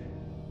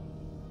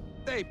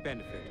 They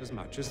benefit as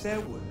much as their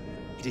work.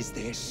 It is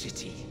their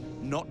city,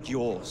 not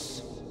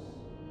yours.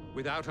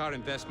 Without our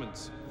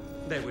investments,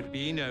 there would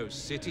be no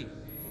city.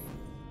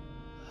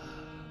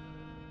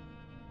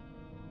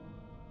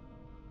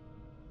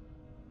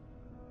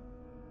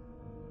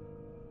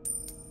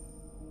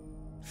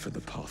 for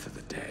the path of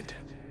the dead.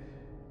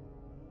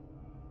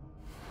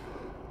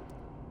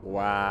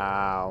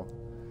 Wow.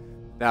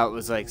 That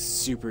was like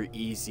super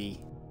easy.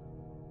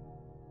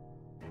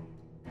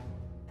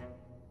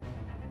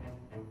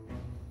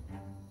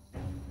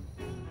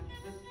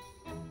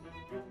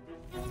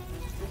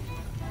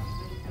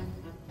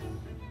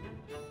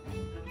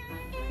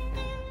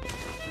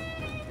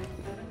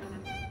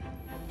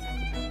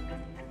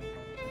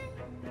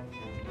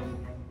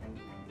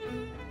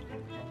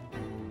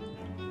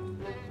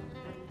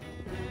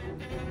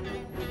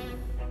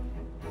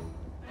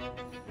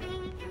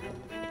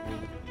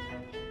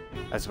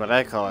 That's what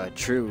I call a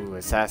true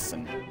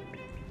assassin.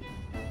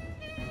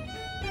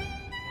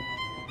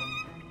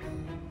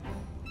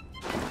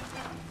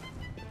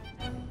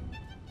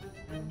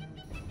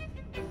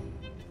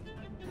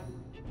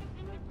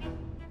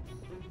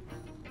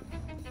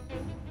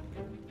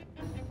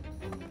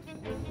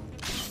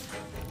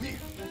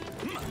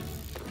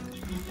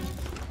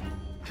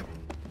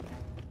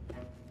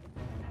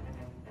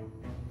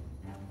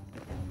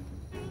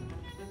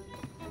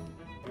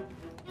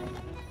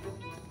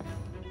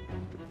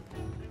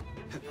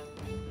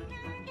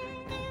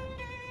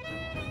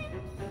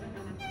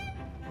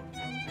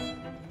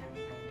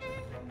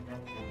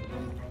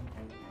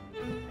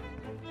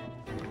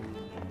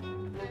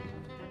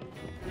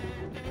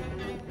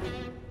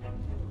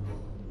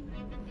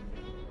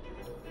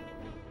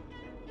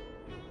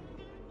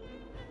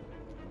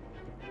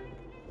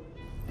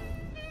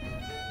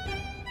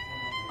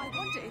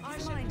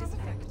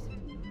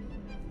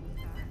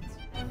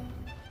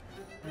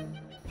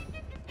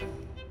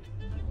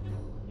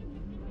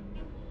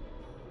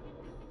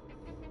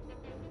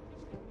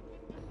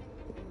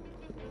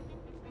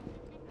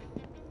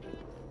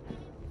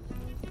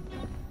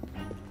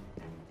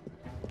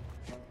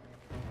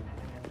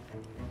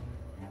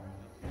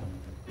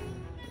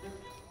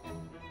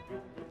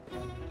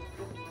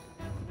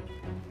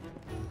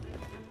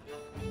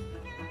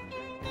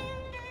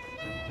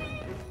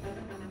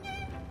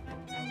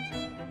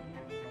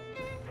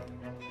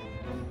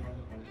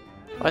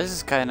 Why is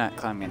this guy not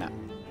climbing up?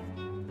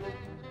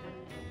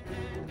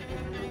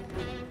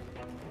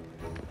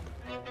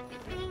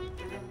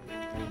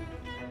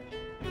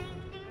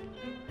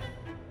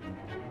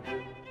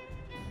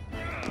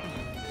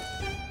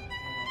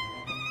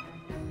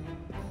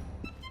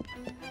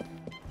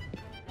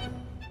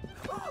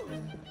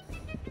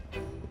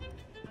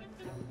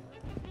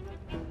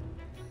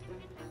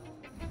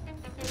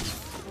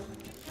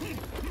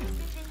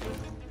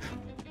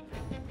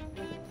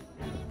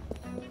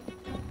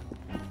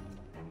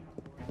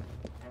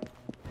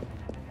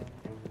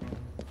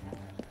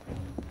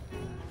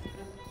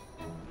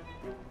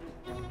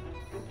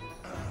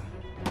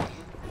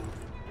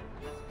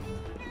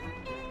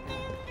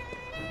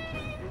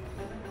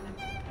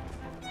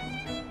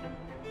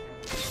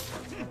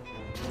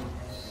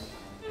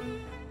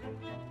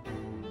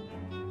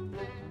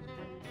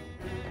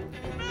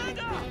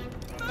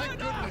 Thank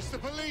goodness, the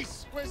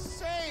police! We're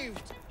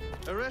saved!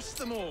 Arrest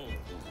them all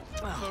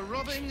for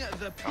robbing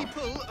the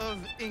people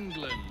of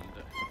England.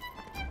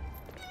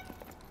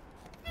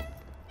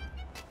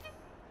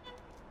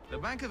 The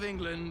Bank of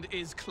England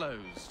is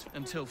closed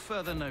until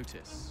further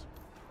notice.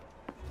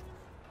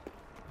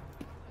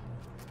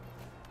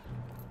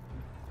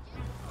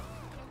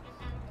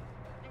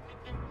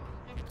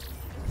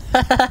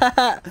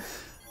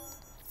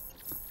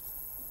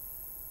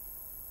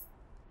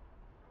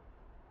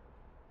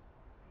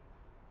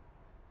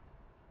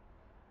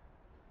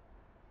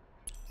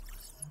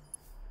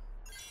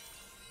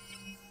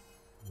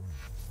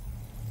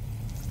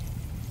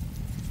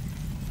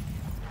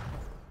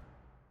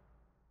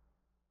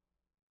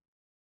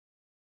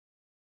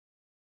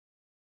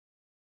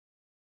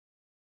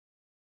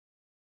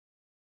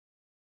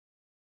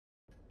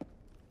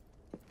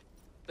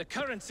 The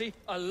currency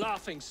a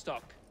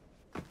laughingstock.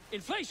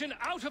 Inflation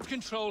out of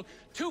control,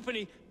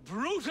 twopenny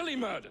brutally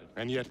murdered.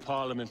 And yet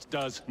Parliament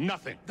does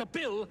nothing. The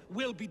bill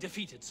will be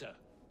defeated, sir.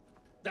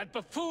 That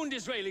buffoon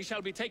Disraeli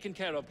shall be taken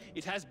care of.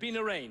 It has been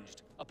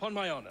arranged, upon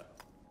my honor.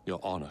 Your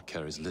honor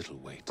carries little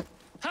weight.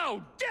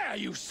 How dare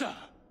you, sir!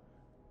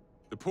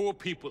 The poor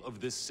people of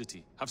this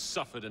city have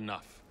suffered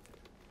enough.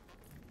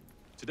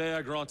 Today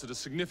I granted a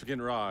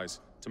significant rise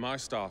to my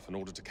staff in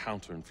order to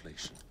counter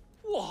inflation.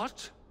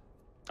 What?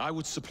 I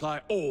would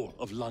supply all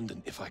of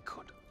London if I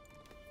could.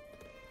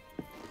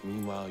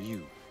 Meanwhile,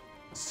 you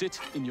sit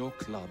in your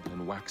club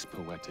and wax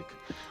poetic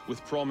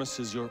with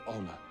promises your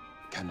honor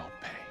cannot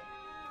pay.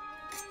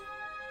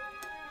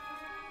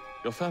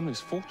 Your family's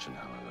fortune,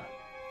 however.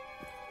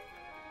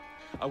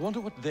 I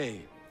wonder what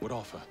they would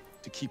offer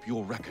to keep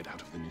your record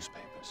out of the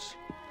newspapers.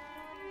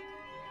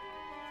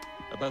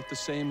 About the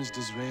same as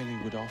Disraeli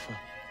would offer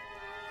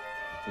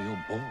for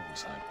your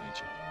balls, I'd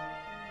wager.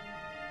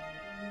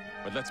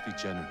 But let's be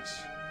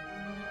generous.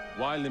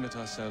 Why limit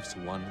ourselves to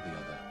one or the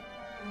other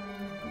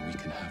when we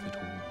can have it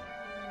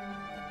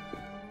all?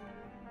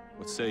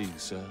 What say you,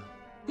 sir?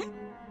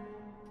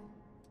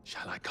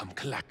 Shall I come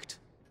collect?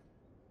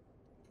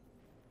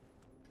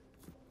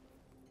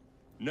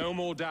 No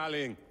more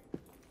dallying.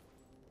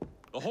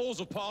 The halls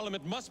of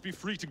Parliament must be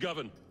free to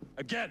govern.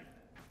 Again.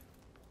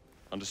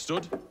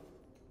 Understood?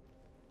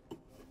 You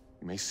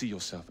may see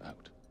yourself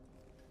out.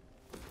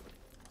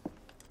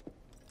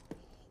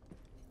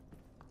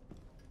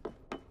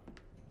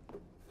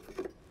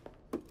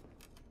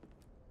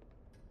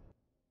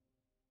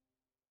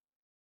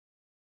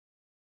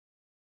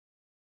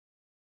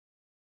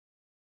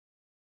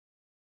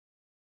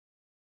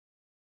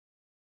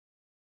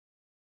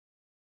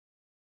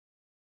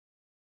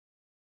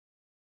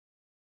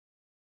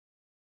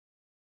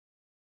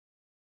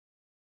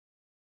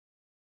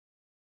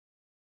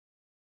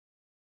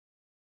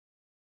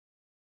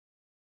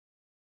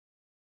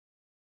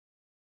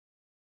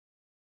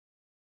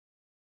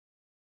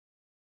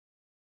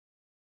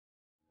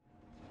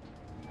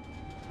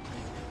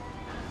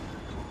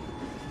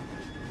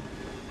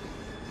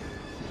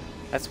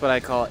 That's what I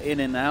call in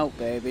and out,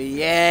 baby.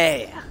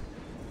 Yeah!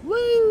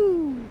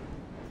 Woo!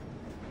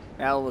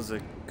 That was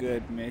a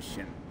good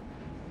mission.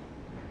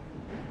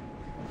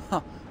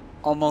 Huh.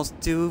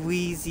 Almost too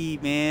easy,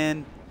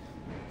 man.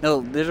 No,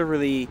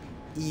 literally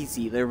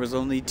easy. There was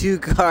only 2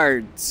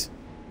 cards.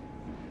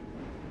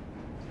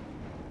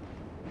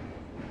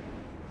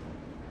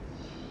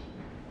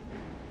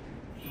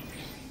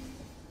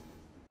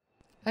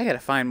 I gotta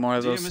find more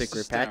of those Dear Mr.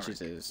 secret Starrick,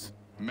 patches.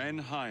 Men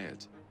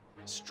hired.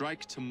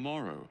 Strike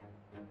tomorrow.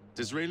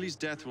 Disraeli's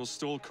death will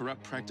stall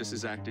Corrupt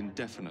Practices Act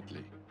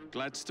indefinitely.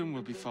 Gladstone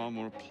will be far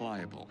more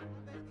pliable.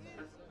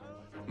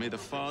 May the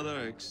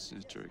father,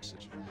 etc.,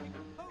 etc.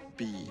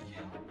 be.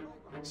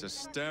 So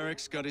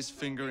Starrick's got his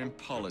finger in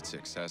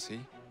politics, has he?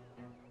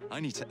 I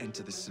need to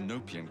enter the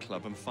Sinopian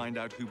Club and find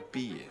out who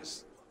B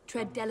is.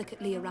 Tread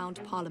delicately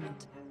around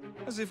Parliament.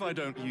 As if I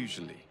don't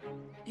usually.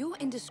 Your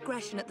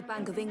indiscretion at the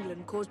Bank of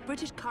England caused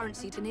British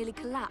currency to nearly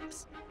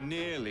collapse.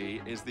 Nearly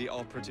is the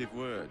operative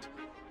word.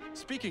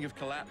 Speaking of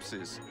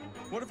collapses,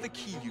 what of the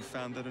key you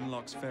found that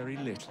unlocks very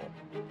little?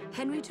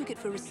 Henry took it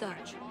for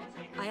research.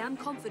 I am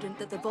confident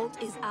that the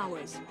vault is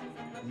ours.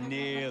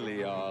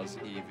 Nearly ours,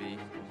 Evie.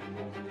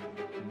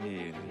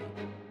 Nearly.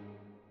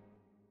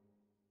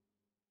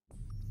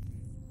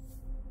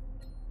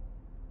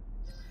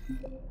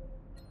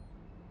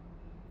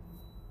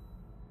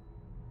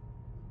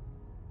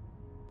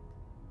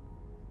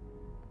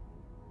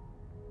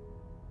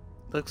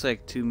 Looks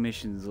like 2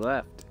 missions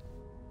left.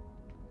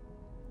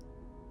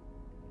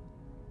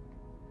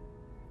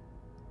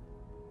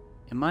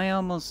 Am I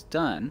almost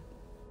done?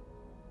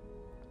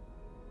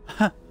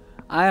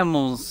 I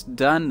almost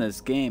done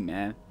this game,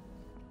 man.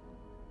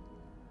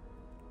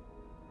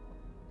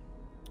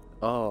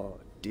 Oh,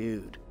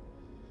 dude.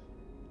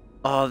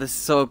 Oh, this is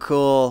so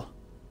cool.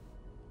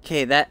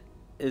 Okay, that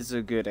is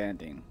a good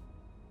ending.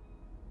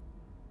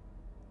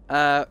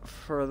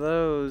 For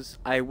those,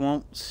 I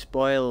won't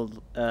spoil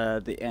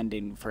the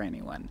ending for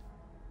anyone.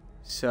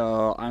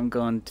 So I'm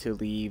going to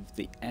leave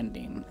the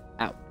ending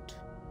out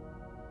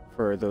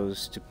for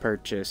those to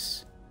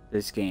purchase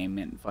this game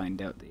and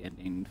find out the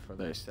ending for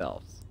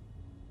themselves.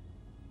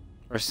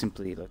 Or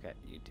simply look at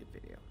YouTube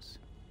videos.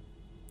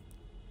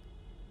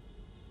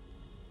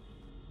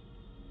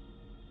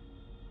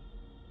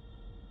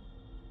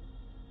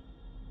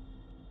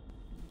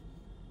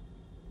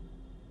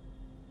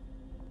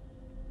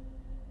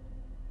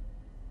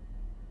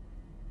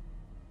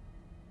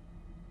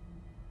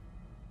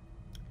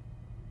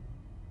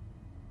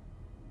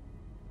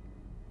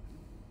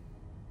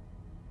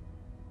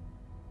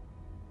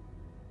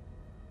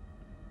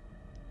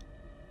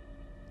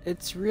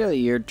 It's really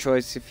your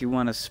choice if you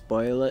want to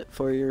spoil it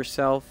for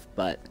yourself,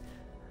 but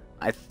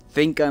I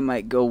think I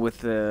might go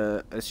with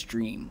a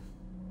stream.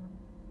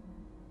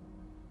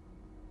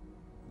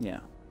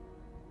 Yeah.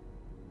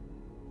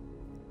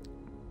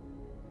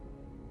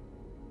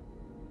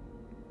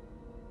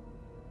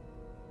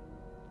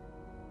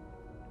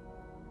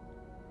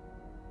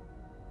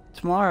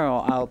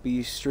 Tomorrow I'll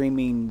be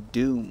streaming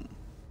Doom.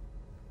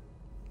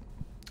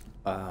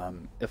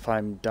 If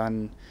I'm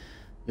done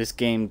this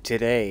game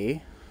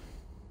today,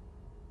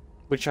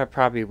 which I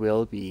probably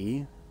will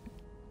be,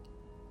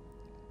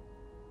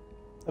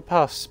 the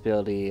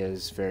possibility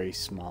is very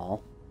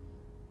small.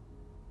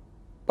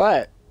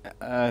 But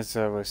as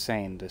I was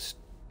saying, this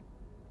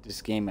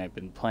game I've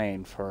been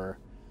playing for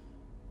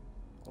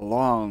a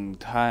long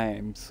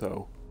time,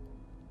 so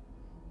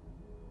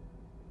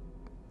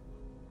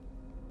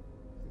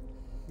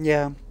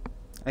yeah,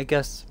 I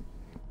guess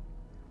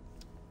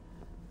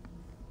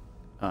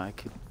I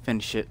could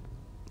finish it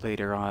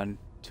later on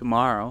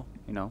tomorrow,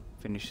 you know,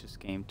 finish this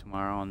game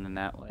tomorrow, and then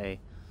that way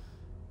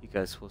you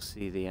guys will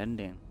see the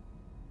ending.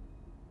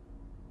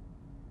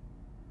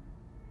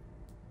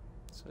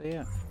 So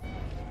yeah.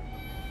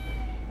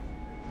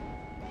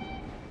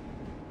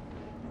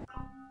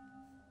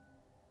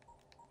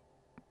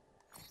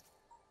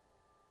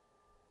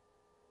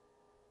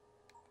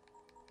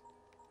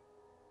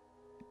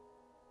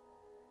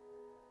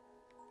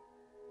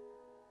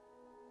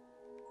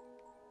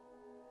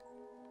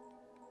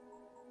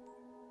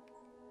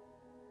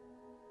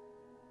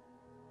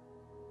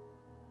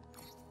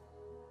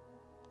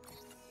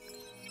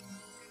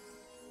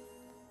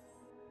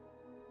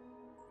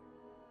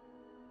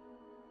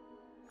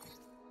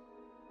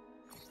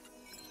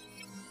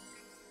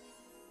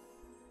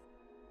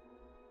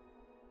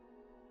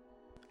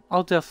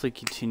 I'll definitely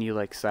continue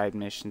like side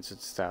missions and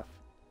stuff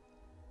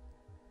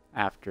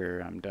after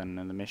I'm done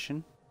in the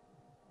mission.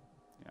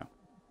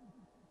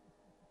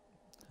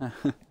 Yeah.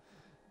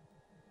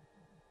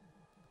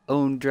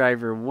 Own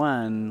Driver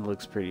 1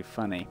 looks pretty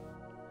funny.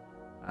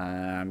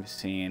 I'm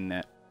seeing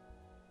that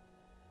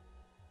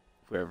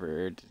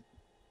whoever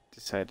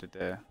decided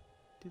to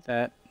do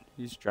that,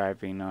 he's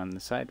driving on the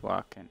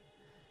sidewalk and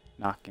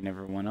knocking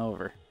everyone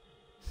over.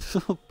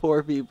 So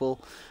poor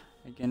people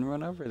again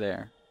run over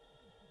there.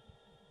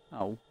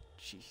 Oh,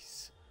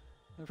 jeez.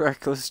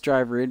 Reckless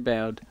driver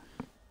inbound.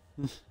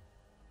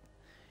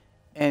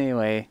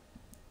 Anyway,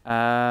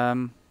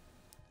 thanks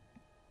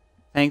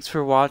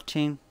for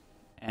watching,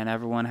 and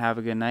everyone have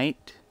a good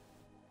night.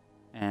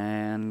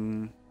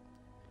 And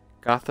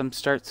Gotham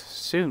starts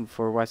soon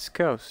for West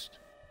Coast.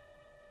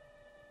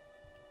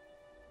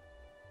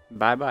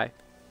 Bye-bye.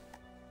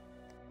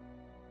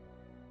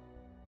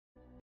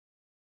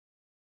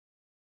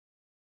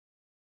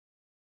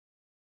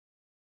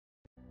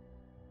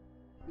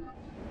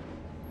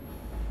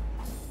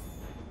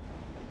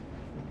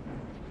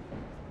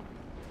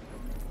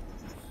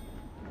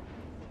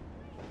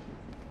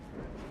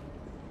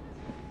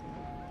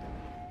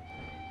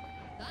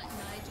 That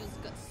Nigel's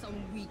got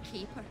some wee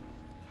caper.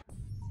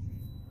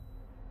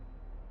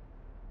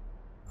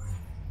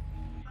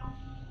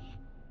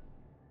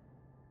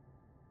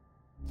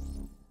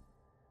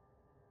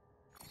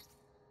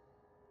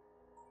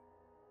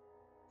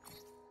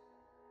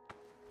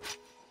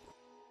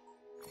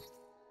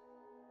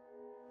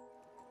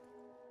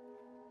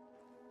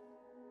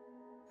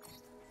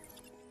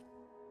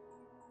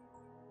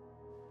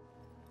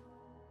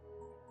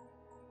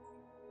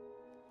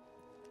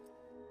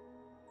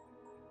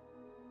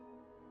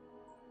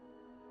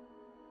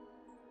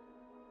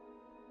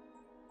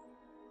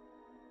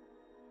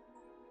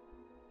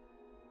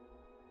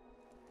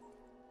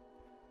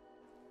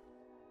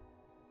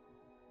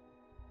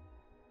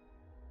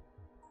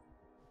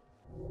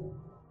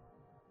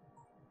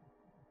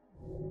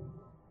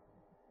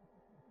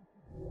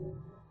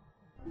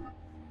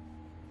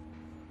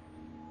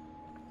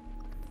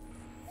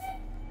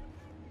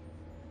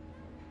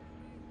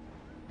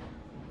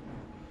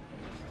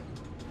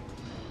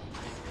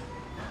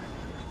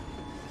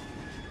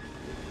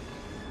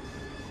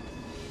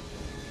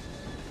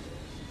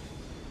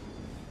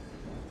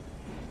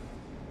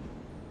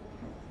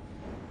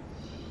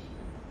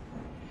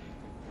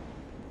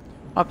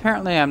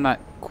 Apparently I'm not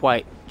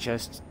quite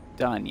just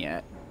done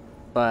yet,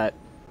 but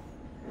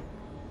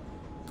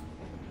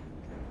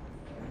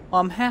well,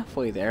 I'm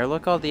halfway there.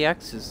 Look all the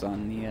X's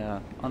on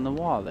the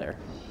wall there.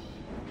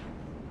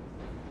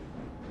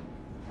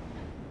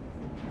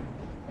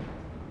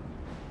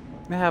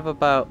 I have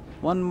about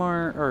one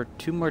more or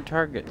two more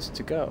targets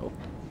to go.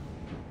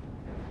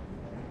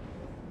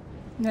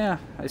 Yeah,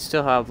 I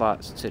still have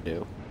lots to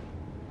do.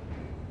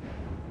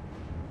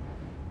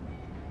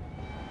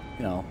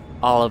 You know,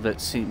 all of it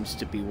seems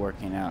to be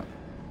working out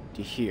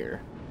to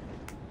here.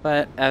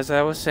 But as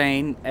I was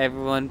saying,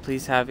 everyone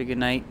please have a good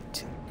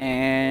night,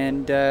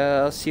 and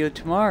I'll see you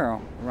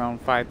tomorrow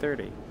around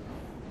 5:30.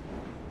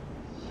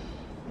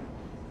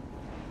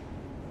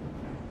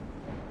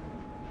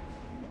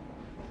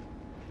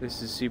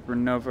 This is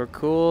Supernova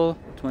Cool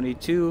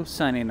 22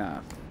 signing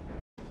off.